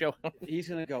 Shmi's gonna show up. He's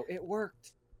gonna go. It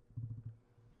worked.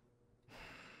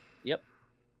 Yep.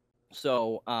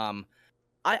 So, I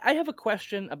have a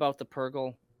question about the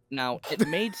Purgle. Now, it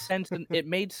made sense. It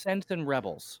made sense in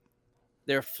Rebels.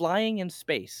 They're flying in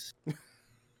space.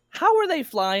 How are they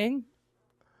flying?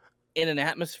 In an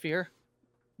atmosphere,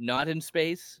 not in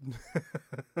space.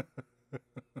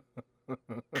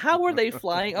 How are they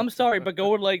flying? I'm sorry, but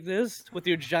going like this with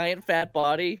your giant fat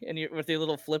body and with your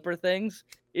little flipper things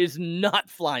is not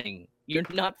flying. You're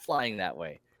not flying that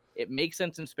way. It makes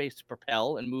sense in space to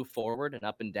propel and move forward and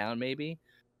up and down, maybe,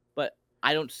 but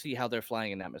I don't see how they're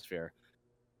flying in atmosphere.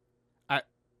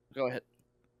 Go ahead.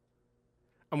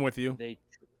 I'm with you.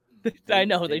 I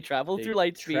know they travel through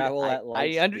light speed.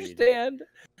 I understand.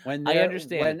 I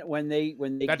understand. When they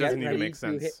That get doesn't even ready make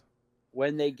sense.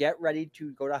 when they get ready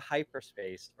to go to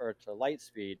hyperspace or to light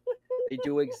speed, they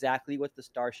do exactly what the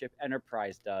Starship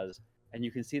Enterprise does, and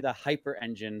you can see the hyper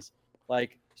engines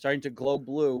like starting to glow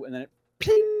blue, and then it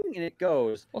ping and it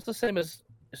goes. Well, it's the same as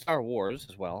Star Wars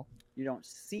as well. You don't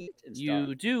see it in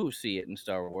You do see it in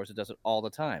Star Wars. It does it all the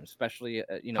time, especially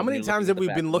How many times have we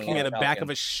been looking at the back of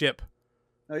a ship?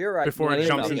 No, you're right. Before it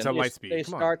jumps into light speed. They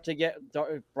start to get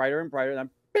brighter and brighter, and then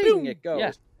bing, it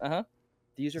goes. Yeah.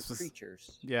 These are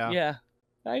creatures. Yeah. Yeah.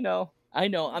 I know.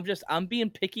 I'm being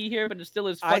picky here, but it still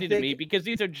is funny to me because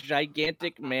these are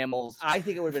gigantic mammals. I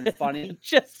think it would have been funny.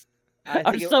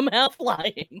 Somehow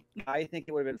flying. I think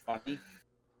it would have been funny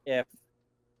if,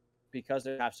 because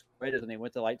they're half squid, when they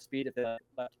went to light speed, if they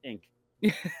left ink.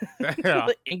 Yeah.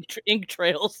 ink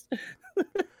trails.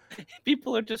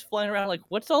 People are just flying around like,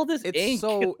 what's all this ink?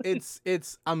 It's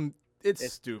stupid.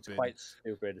 It's quite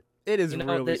stupid. It is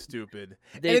really stupid.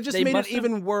 And it just made it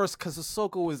even worse because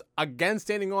Ahsoka was again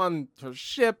standing on her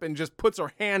ship and just puts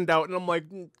her hand out, and I'm like,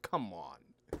 come on.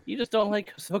 You just don't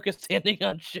like Ahsoka standing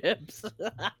on ships.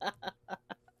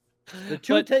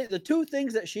 The two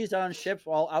things that she's done on ships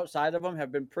while outside of them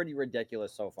have been pretty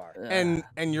ridiculous so far. And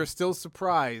you're still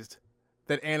surprised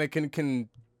that Anakin can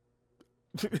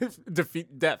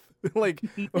defeat death. Like,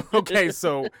 okay,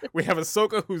 so we have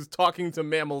Ahsoka who's talking to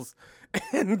mammals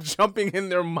and jumping in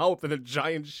their mouth in a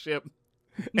giant ship,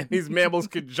 and these mammals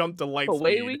could jump to light speed.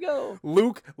 Away we go.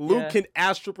 Luke can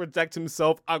astral project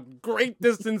himself a great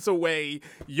distance away.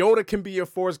 Yoda can be a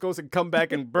Force ghost and come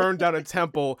back and burn down a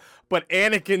temple, but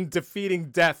Anakin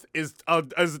defeating death is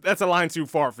that's a line too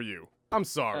far for you. I'm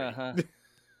sorry.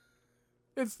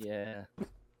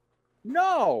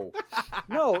 No,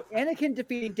 Anakin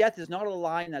defeating death is not a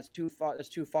line that's too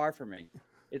far for me.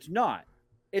 It's not.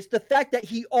 It's the fact that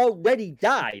he already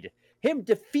died. Him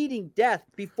defeating death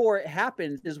before it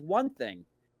happens is one thing.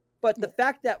 But the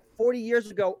fact that 40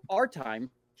 years ago, our time,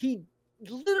 he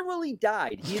literally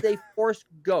died. He's a Force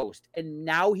ghost, and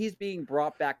now he's being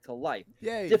brought back to life.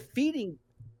 Yay. Defeating...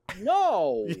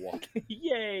 No!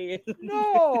 Yay!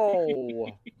 No!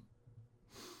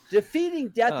 Defeating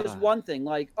death is one thing.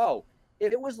 Like,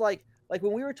 if it was like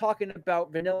when we were talking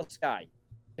about Vanilla Sky.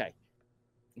 Okay.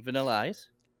 Vanilla Ice?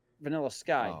 Vanilla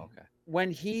Sky. Oh, okay.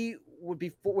 When he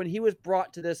was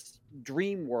brought to this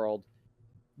dream world,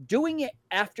 doing it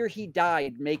after he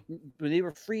died when they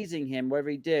were freezing him,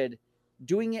 whatever he did,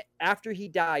 doing it after he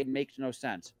died makes no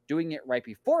sense. Doing it right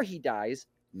before he dies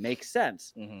makes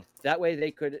sense. Mm-hmm. That way they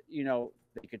could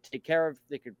take care of,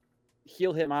 they could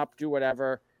heal him up, do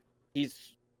whatever.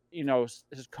 He's,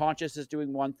 his conscious is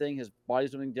doing one thing, his body's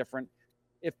doing different.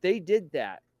 If they did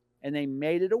that and they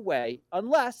made it away,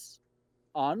 unless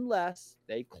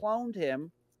they cloned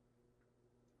him,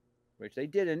 which they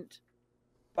didn't,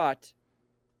 but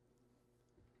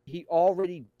he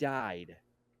already died.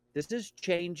 This is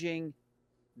changing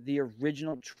the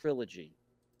original trilogy.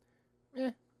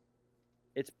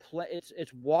 It's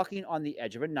walking on the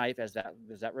edge of a knife, as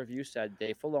that review said.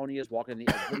 Dave Filoni is walking on the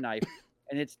edge of a knife,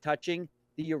 and it's touching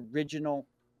the original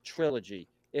trilogy.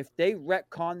 If they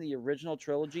retcon the original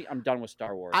trilogy, I'm done with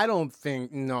Star Wars. I don't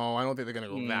think they're gonna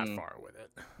go that far with it.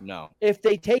 No. If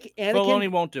they take Anakin, Filoni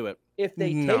won't do it. If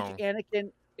they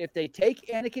take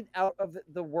Anakin out of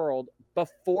the world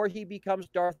before he becomes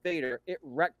Darth Vader, it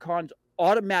retcons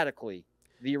automatically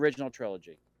the original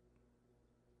trilogy.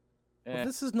 Well,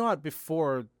 this is not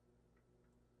before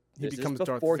he becomes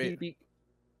Darth Vader.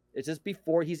 It's just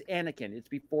before he's Anakin. It's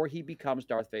before he becomes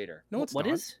Darth Vader. No, it's what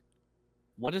not. Is?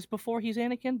 What is before he's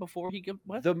Anakin? Before he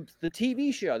what? The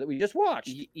TV show that we just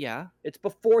watched. Yeah. It's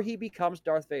before he becomes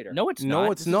Darth Vader. No, it's No,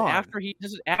 not. it's This not.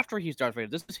 This is after he's Darth Vader.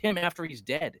 This is him after he's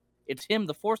dead. It's him,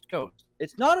 the Force Ghost.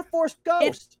 It's not a Force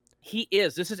Ghost. He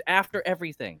is. This is after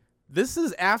everything. This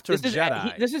is after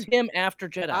Jedi. This is him after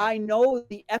Jedi. I know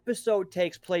the episode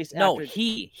takes place No, after...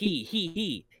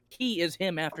 he is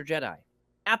him after Jedi.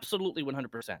 Absolutely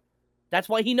 100%. That's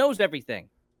why he knows everything.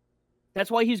 That's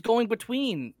why he's going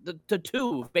between the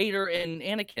two, Vader and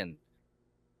Anakin.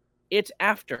 It's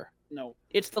after. No.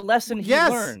 It's the lesson he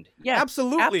learned. Yes,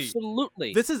 absolutely.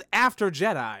 Absolutely. This is after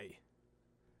Jedi.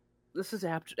 This is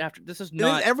after. This is It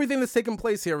not. is, everything that's taking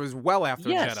place here is well after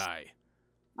Yes. Jedi.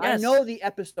 I know the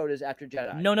episode is after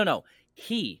Jedi. No.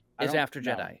 He is after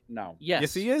no, Jedi. No. Yes.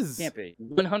 Yes, he is. Can't be.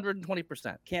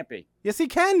 120%. Can't be. Yes, he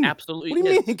can. Absolutely. What do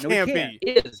you mean he No, he can't can't. be?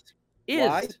 Is.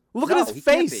 Why? Look No, at his he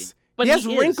can't face. But he has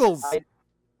he is. wrinkles.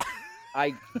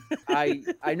 I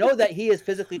know that he is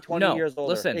physically 20 No, years older.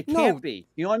 listen. It can't be.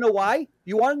 You want to know why?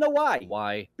 You want to know why?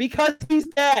 Why? Because he's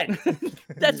dead.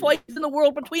 That's why he's in the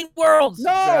world between worlds.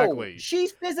 No, Exactly.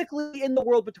 she's physically in the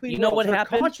world between You know worlds. what Her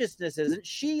happened? consciousness isn't.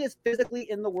 She is physically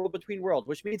in the world between worlds,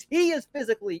 which means he is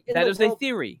physically in That the is world. a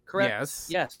theory, correct? Yes.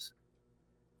 Yes.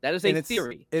 That is And a it's-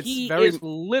 theory. it's He very- is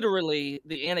literally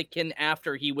the Anakin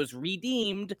after he was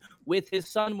redeemed with his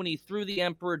son when he threw the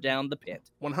Emperor down the pit.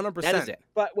 100%. That is it.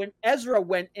 But when Ezra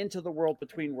went into the world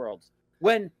between worlds,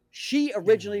 when she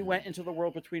originally went into the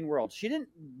world between worlds, she didn't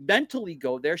mentally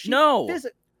go there. She No.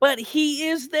 But he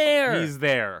is there. He's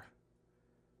there.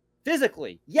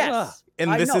 physically, yes. And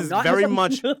I this know, is not very as a-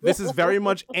 much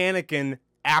Anakin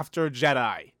after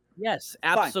Jedi. Yes,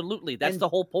 absolutely. That's And the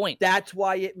whole point. That's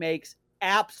why it makes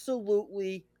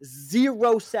absolutely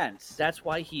zero sense. That's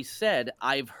why he said,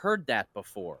 I've heard that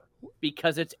before.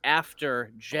 Because it's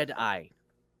after Jedi.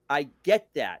 I get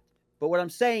that. But what I'm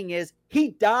saying is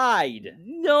he died.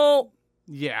 No.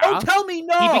 Yeah. Don't tell me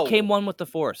no. He became one with the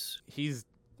Force. He's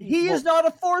He is not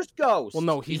a Force ghost. well,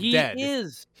 no, he's he dead.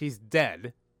 is. He's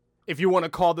dead. If you want to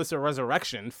call this a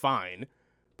resurrection, fine.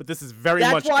 But this is very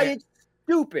That's much why it's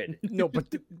stupid. no,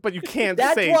 but you can't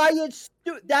That's say why it's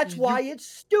That's why it's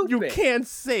stupid. you can't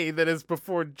say that it's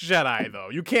before Jedi though.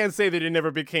 You can't say that he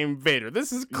never became Vader.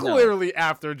 This is clearly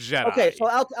after Jedi. Okay, so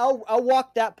I'll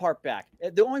walk that part back.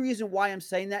 The only reason why I'm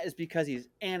saying that is because he's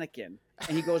Anakin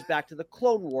and he goes back to the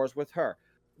Clone Wars with her.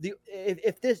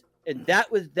 That's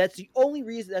the only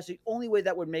reason. That's the only way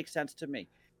that would make sense to me.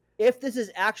 If this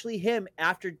is actually him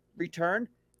after Return,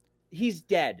 he's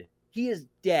dead. He is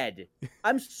dead.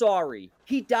 I'm sorry.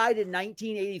 He died in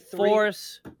 1983.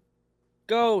 Force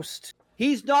ghost.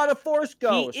 He's not a Force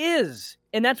ghost. He is.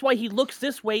 And that's why he looks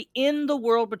this way in the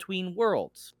world between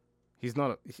worlds. he's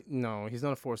not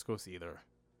a Force ghost either.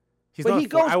 He's But not he a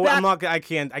Force- goes back- I'm not I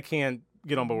can't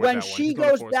get on board with when that one. she He's not a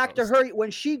goes Force back to ghost. her,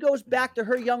 when she goes back to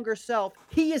her younger self,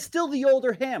 he is still the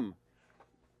older him.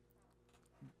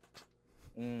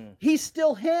 He's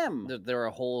still him. There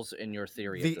are holes in your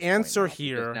theory. at The this point answer now, because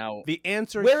here, now the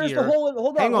answer Where's here. the hole?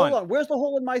 Hold Hang on. on. Where's the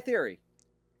hole in my theory?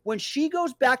 When she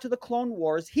goes back to the Clone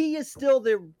Wars, he is still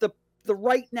the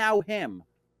right now him.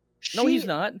 no, he's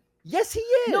not. Yes, he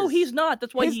is. No, he's not.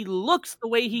 That's why His- he looks the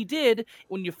way he did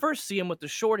when you first see him with the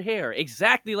short hair,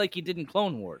 exactly like he did in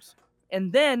Clone Wars.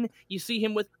 And then you see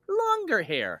him with longer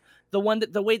hair, the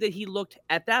way that he looked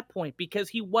at that point, because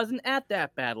he wasn't at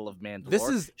that Battle of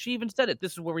Mandalore. She even said it.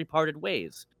 This is where we parted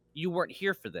ways. You weren't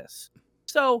here for this.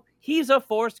 So he's a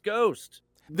Force ghost.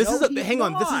 This No, is a he's hang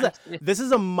on. not. This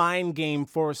is a mind game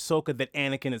for Ahsoka that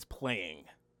Anakin is playing.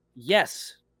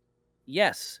 Yes.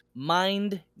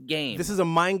 Mind game. This is a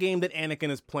mind game that Anakin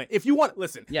is playing. If you want,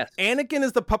 listen. Yes. Anakin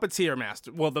is the puppeteer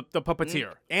master. Well, the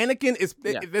puppeteer. Anakin is.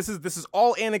 Yeah. This is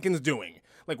all Anakin's doing.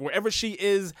 Like wherever she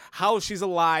is, how she's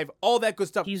alive, all that good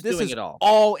stuff. He's this doing is it all.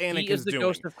 All Anakin's He is the doing.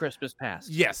 ghost of Christmas past.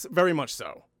 Yes, very much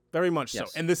so. Very much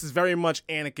Yes. so. And this is very much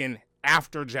Anakin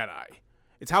after Jedi.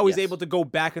 It's how he's Yes. able to go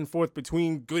back and forth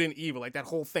between good and evil, like that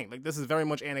whole thing. Like this is very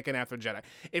much Anakin after Jedi.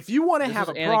 If you want to This have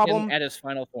a is Anakin problem, at his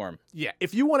final form. yeah,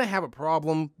 if you want to have a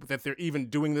problem that they're even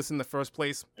doing this in the first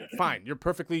place, fine. You're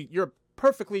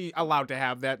perfectly allowed to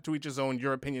have that. To each his own.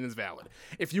 Your opinion is valid.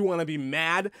 If you want to be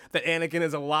mad that Anakin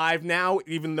is alive now,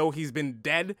 even though he's been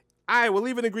dead, I will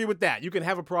even agree with that. You can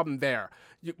have a problem there.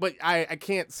 But I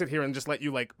can't sit here and just let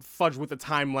you like fudge with the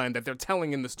timeline that they're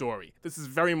telling in the story. This is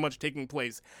very much taking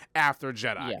place after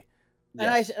Jedi. Yeah.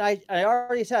 And Yes. I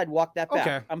already said walk that back.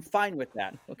 Okay. I'm fine with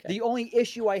that. Okay. The only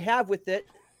issue I have with it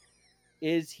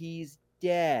is he's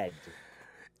dead.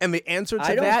 And the answer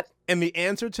I to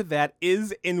that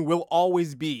is and will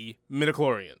always be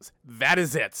midichlorians. That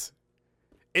is it.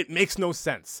 It makes no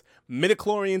sense.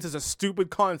 Midichlorians is a stupid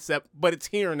concept, but it's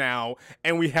here now,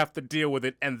 and we have to deal with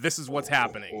it, and this is what's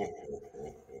happening.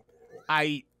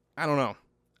 I don't know.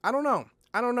 I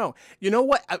don't know. You know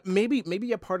what?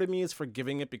 Maybe a part of me is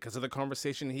forgiving it because of the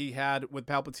conversation he had with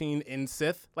Palpatine in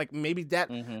Sith. Like maybe that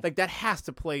like that has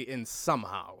to play in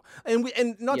somehow.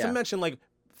 And not to mention like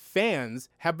fans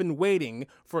have been waiting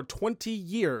for 20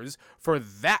 years for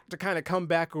that to kind of come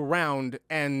back around,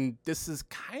 and this is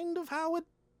kind of how it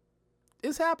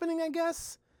is happening, I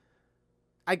guess.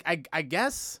 I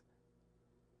guess.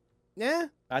 Yeah.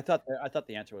 I thought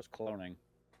the answer was cloning.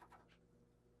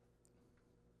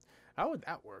 How would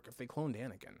that work if they cloned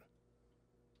Anakin?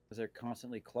 Because they're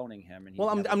constantly cloning him. And well,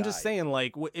 I'm just saying,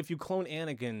 like, if you clone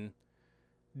Anakin,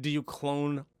 do you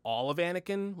clone all of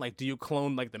Anakin? Like, do you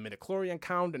clone like the midichlorian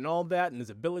count and all that, and his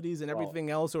abilities and everything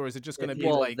else, or is it just going to be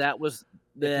like? That was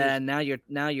now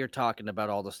you're talking about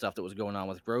all the stuff that was going on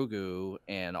with Grogu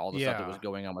and all the stuff that was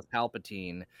going on with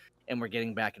Palpatine, and we're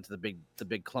getting back into the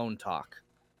big clone talk.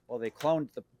 Well, they cloned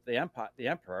the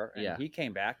Emperor, and he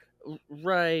came back.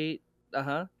 Right.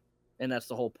 And that's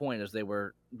the whole point, is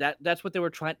that's what they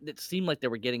were trying. It seemed like they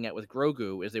were getting at with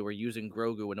Grogu, is they were using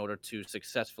Grogu in order to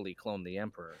successfully clone the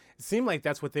Emperor. It seemed like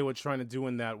that's what they were trying to do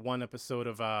in that one episode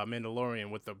of Mandalorian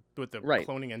with the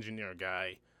cloning engineer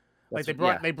guy. Like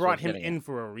they brought him in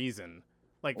for a reason.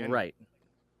 Like right.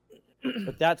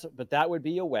 But that would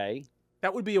be a way.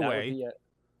 That would be a way.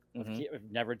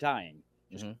 Of never dying.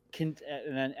 And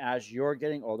then as you're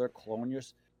getting older, clone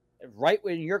yourself. Right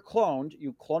when you're cloned,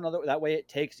 you clone other. That way, it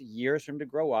takes years for him to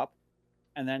grow up,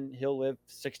 and then he'll live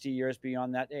 60 years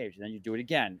beyond that age. And then you do it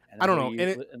again. And I don't know.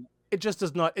 It just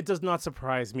does not. It does not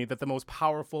surprise me that the most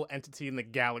powerful entity in the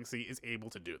galaxy is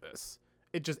able to do this.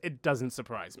 It doesn't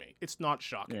surprise me. It's not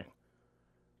shocking. Yeah.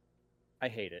 I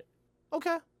hate it.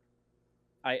 Okay.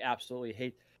 I absolutely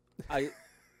hate.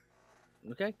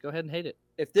 Okay, go ahead and hate it.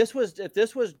 If this was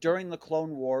during the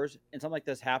Clone Wars and something like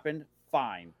this happened,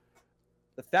 fine.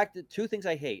 The fact that two things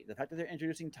I hate: the fact that they're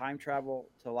introducing time travel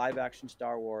to live action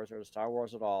Star Wars or to Star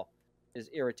Wars at all is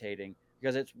irritating,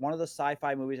 because it's one of the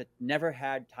sci-fi movies that never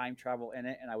had time travel in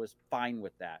it, and I was fine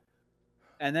with that.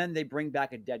 And then they bring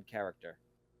back a dead character.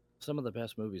 Some of the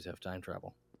best movies have time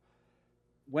travel.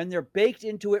 When they're baked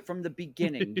into it from the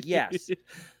beginning, yes.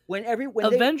 When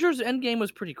Avengers Endgame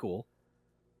was pretty cool.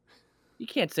 You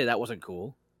can't say that wasn't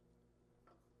cool.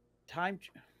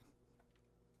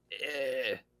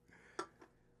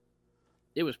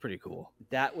 It was pretty cool.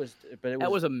 That was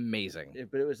amazing.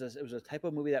 But it was a type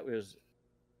of movie that was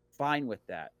fine with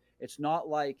that. It's not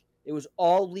like it was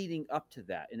all leading up to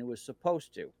that, and it was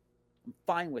supposed to. I'm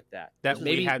fine with that.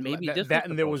 Maybe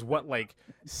and there was like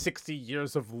 60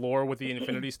 years of lore with the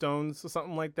Infinity Stones or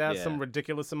something like that, some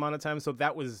ridiculous amount of time. So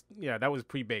that was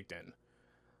pre-baked in.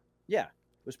 Yeah,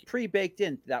 it was pre-baked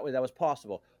in. That was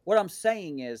possible. What I'm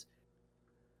saying is,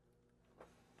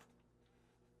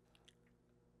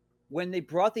 when they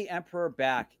brought the Emperor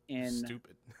back in...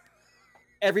 Stupid.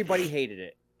 Everybody hated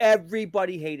it.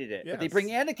 Everybody hated it. Yes. But they bring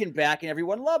Anakin back and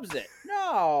everyone loves it.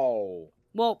 No.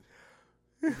 Well,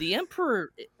 the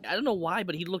Emperor, I don't know why,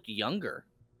 but he looked younger.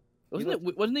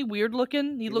 Wasn't he weird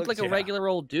looking? He looked like a regular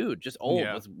old dude, just old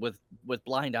with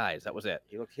blind eyes. That was it.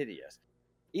 He looked hideous.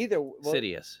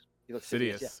 Sidious. He looked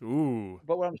Sidious. Yeah. Ooh.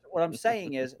 But what I'm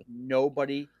saying is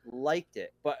nobody liked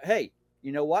it. But hey,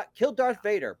 you know what? Kill Darth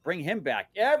Vader. Bring him back.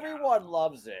 Everyone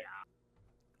loves it.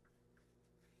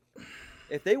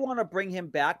 If they want to bring him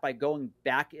back by going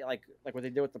back, like what they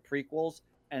did with the prequels,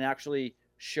 and actually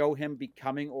show him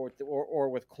becoming, or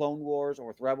with Clone Wars, or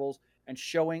with Rebels, and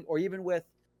showing, or even with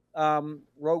Rogue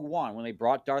One, when they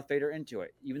brought Darth Vader into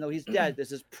it, even though he's dead,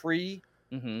 this is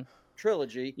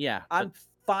pre-trilogy. Yeah, I'm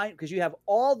fine, because you have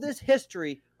all this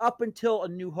history up until A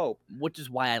New Hope, which is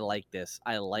why I like this.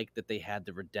 I like that they had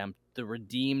the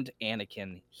redeemed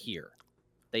Anakin here.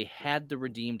 They had the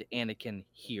redeemed Anakin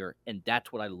here, and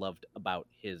that's what I loved about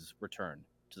his return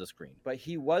to the screen. But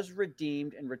he was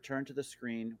redeemed and returned to the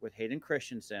screen with Hayden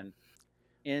Christensen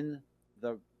in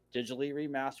the digitally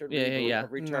remastered reboot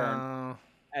of Return. No.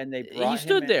 And they brought he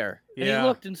stood there and he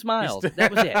looked and smiled.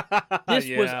 That was it. This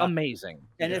was amazing.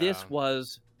 And this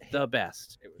was the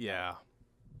best. Yeah.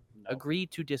 No. Agree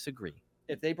to disagree.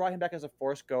 If they brought him back as a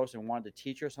Force Ghost and wanted to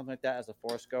teach her something like that as a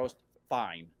Force Ghost,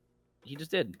 fine. He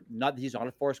just did. He's not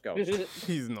a Force Ghost.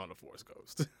 He's not a Force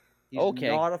Ghost. He's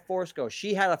not a Force Ghost.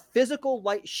 She had a physical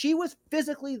light. She was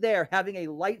physically there having a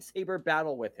lightsaber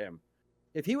battle with him.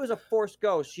 If he was a Force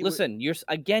Ghost, you're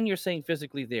saying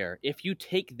physically there. If you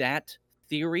take that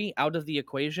theory out of the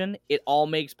equation, it all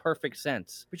makes perfect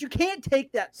sense. But you can't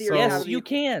take that theory. Yes, you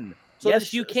can.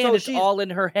 Yes, you can. It's all in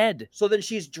her head. So then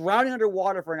she's drowning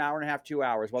underwater for an hour and a half, 2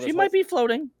 hours. While she might be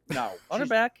floating. No, on her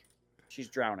back. She's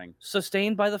drowning,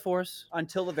 sustained by the Force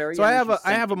until the very end. So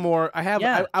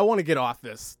I want to get off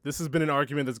this. This has been an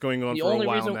argument that's going on for a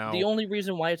while now. The only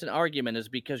reason why it's an argument is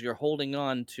because you're holding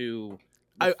on to.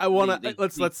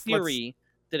 Let's theory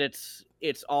that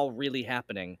it's all really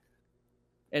happening,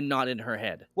 and not in her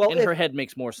head. Well, her head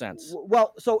makes more sense.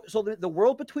 Well, so the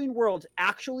world between worlds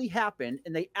actually happened,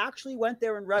 and they actually went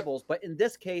there in Rebels, but in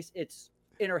this case, it's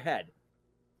in her head.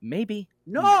 Maybe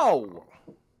no.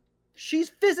 She's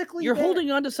physically. You're holding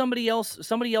on to somebody else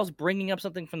bringing up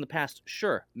something from the past.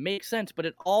 Sure, makes sense, but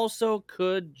it also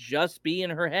could just be in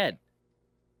her head.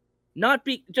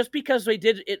 Just because they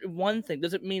did it one thing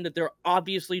doesn't mean that they're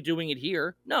obviously doing it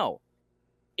here. No,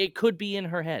 it could be in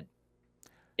her head,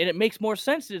 and it makes more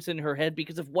sense that it's in her head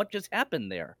because of what just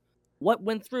happened there. What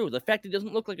went through? The fact it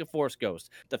doesn't look like a Force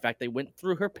ghost. The fact they went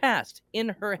through her past in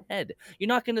her head. You're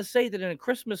not going to say that in a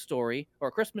Christmas story or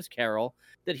a Christmas Carol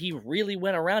that he really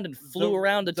went around and flew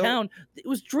around the town. It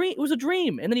was a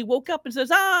dream, and then he woke up and says,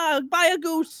 buy a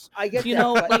goose. I get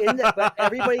that,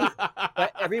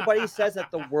 but everybody says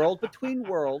that the world between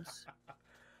worlds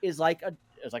is like a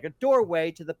doorway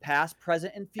to the past,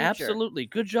 present, and future. Absolutely.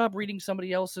 Good job reading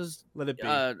somebody else's. Let it be.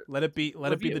 Let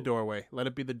it be the doorway. Let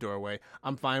it be the doorway.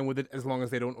 I'm fine with it as long as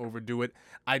they don't overdo it.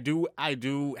 I do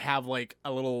have like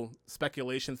a little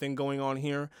speculation thing going on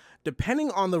here. Depending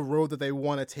on the road that they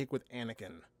want to take with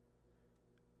Anakin.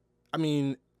 I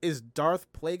mean, is Darth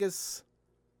Plagueis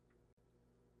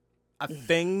a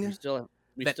thing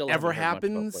that ever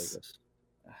happens?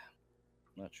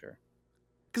 Not sure.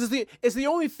 Because it's the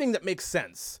only thing that makes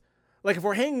sense. Like, if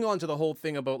we're hanging on to the whole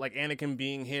thing about, like, Anakin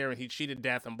being here and he cheated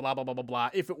death and blah, blah, blah, blah, blah,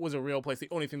 if it was a real place, the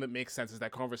only thing that makes sense is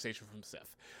that conversation from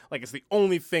Sith. Like, it's the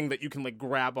only thing that you can, like,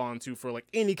 grab onto for, like,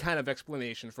 any kind of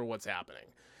explanation for what's happening.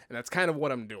 And that's kind of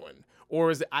what I'm doing.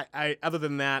 Or is it, I other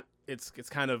than that, I'm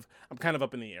kind of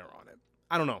up in the air on it.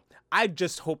 I don't know. I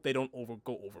just hope they don't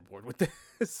go overboard with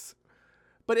this.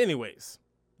 But anyways.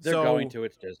 They're going to.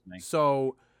 It's Disney.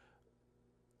 So...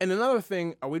 And another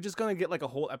thing, are we just going to get, like, a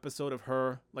whole episode of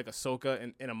her, like,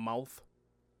 Ahsoka in a mouth?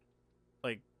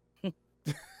 Like...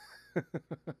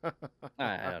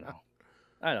 I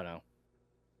don't know.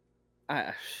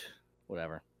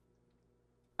 Whatever.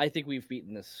 I think we've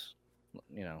beaten this,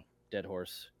 dead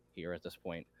horse here at this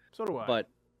point. So do I. But,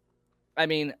 I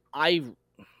mean,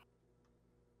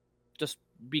 just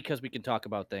because we can talk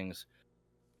about things,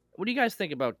 what do you guys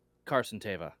think about Carson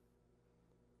Teva?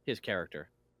 His character?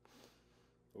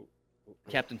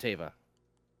 Captain Teva,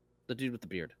 the dude with the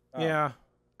beard. Yeah,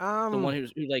 the one who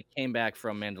like came back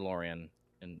from Mandalorian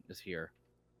and is here.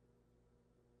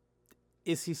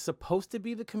 Is he supposed to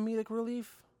be the comedic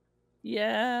relief?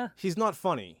 Yeah, he's not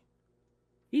funny.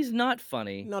 He's not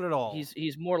funny. Not at all.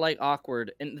 He's more like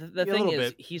awkward. And the thing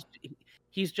is,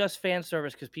 he's just fan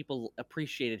service because people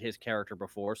appreciated his character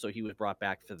before, so he was brought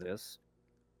back for this.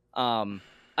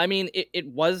 I mean, it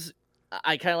was.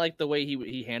 I kind of like the way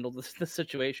he handled the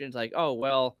situation. It's like, oh,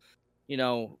 well,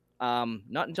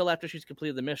 not until after she's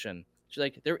completed the mission. She's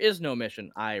like, there is no mission.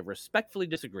 I respectfully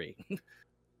disagree.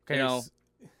 Okay,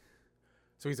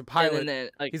 so he's a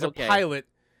pilot. He's a pilot,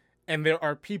 and there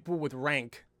are people with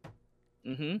rank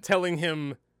telling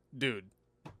him, dude,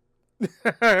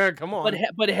 come on.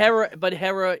 But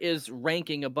Hera is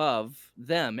ranking above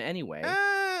them anyway.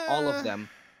 All of them.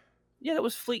 Yeah, that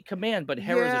was Fleet Command, but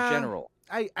Hera's a general.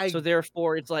 So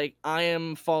therefore, it's like, I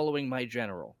am following my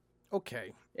general.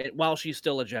 Okay. While she's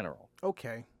still a general.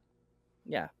 Okay.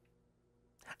 Yeah.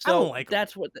 So I don't like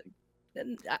that's him. What.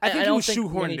 I think he was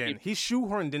shoehorned in. He's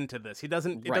shoehorned into this. He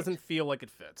doesn't. It doesn't feel like it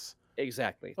fits.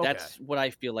 Exactly. Okay. That's what I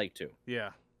feel like too.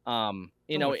 Yeah.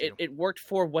 It worked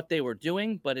for what they were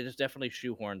doing, but it is definitely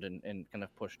shoehorned and kind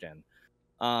of pushed in.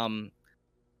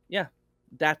 Yeah.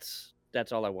 That's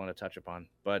all I want to touch upon.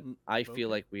 But I feel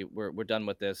like we're done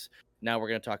with this. Now we're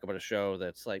going to talk about a show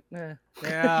that's like,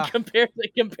 yeah, compared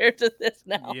to this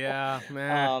now. Yeah,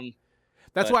 man.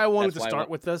 That's why I wanted to start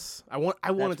with this. I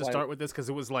wanted to start with this because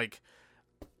it was like,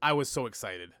 I was so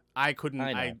excited. I couldn't.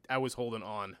 I was holding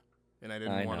on, and I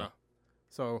didn't want to.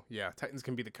 So yeah, Titans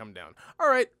can be the come down. All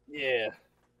right. Yeah.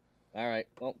 All right.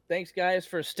 Well, thanks guys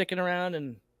for sticking around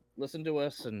and listening to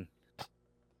us and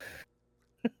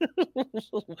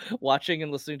watching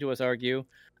and listening to us argue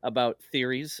about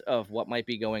theories of what might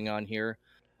be going on here.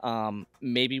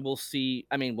 Maybe we'll see.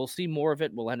 I mean, we'll see more of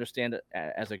it. We'll understand it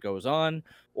as it goes on,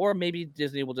 or maybe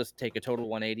Disney will just take a total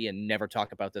 180 and never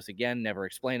talk about this again, never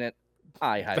explain it.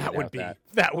 I highly doubt that.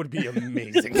 That would be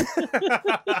amazing.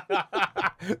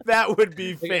 That would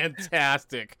be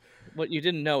fantastic. what you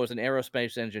didn't know is an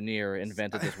aerospace engineer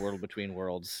invented this world between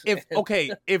worlds.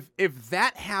 If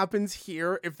that happens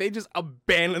here, if they just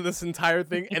abandon this entire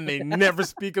thing and they never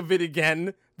speak of it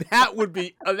again, that would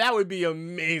be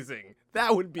amazing.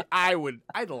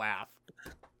 I'd laugh.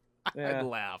 Yeah. I'd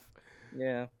laugh.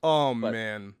 Yeah. Oh But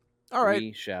man. All right.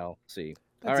 We shall see.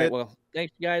 That's All right. it. Well,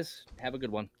 thanks, you guys. Have a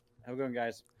good one. Have a good one,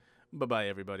 guys. Bye-bye,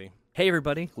 everybody. Hey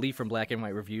everybody, Lee from Black and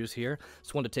White Reviews here.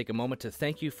 Just wanted to take a moment to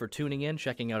thank you for tuning in,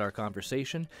 checking out our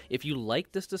conversation. If you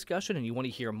like this discussion and you want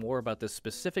to hear more about this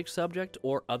specific subject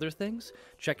or other things,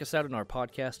 check us out on our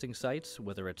podcasting sites,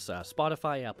 whether it's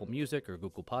Spotify, Apple Music, or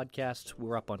Google Podcasts.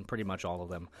 We're up on pretty much all of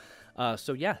them.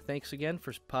 So yeah, thanks again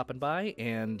for popping by,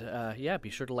 and be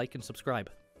sure to like and subscribe.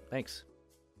 Thanks.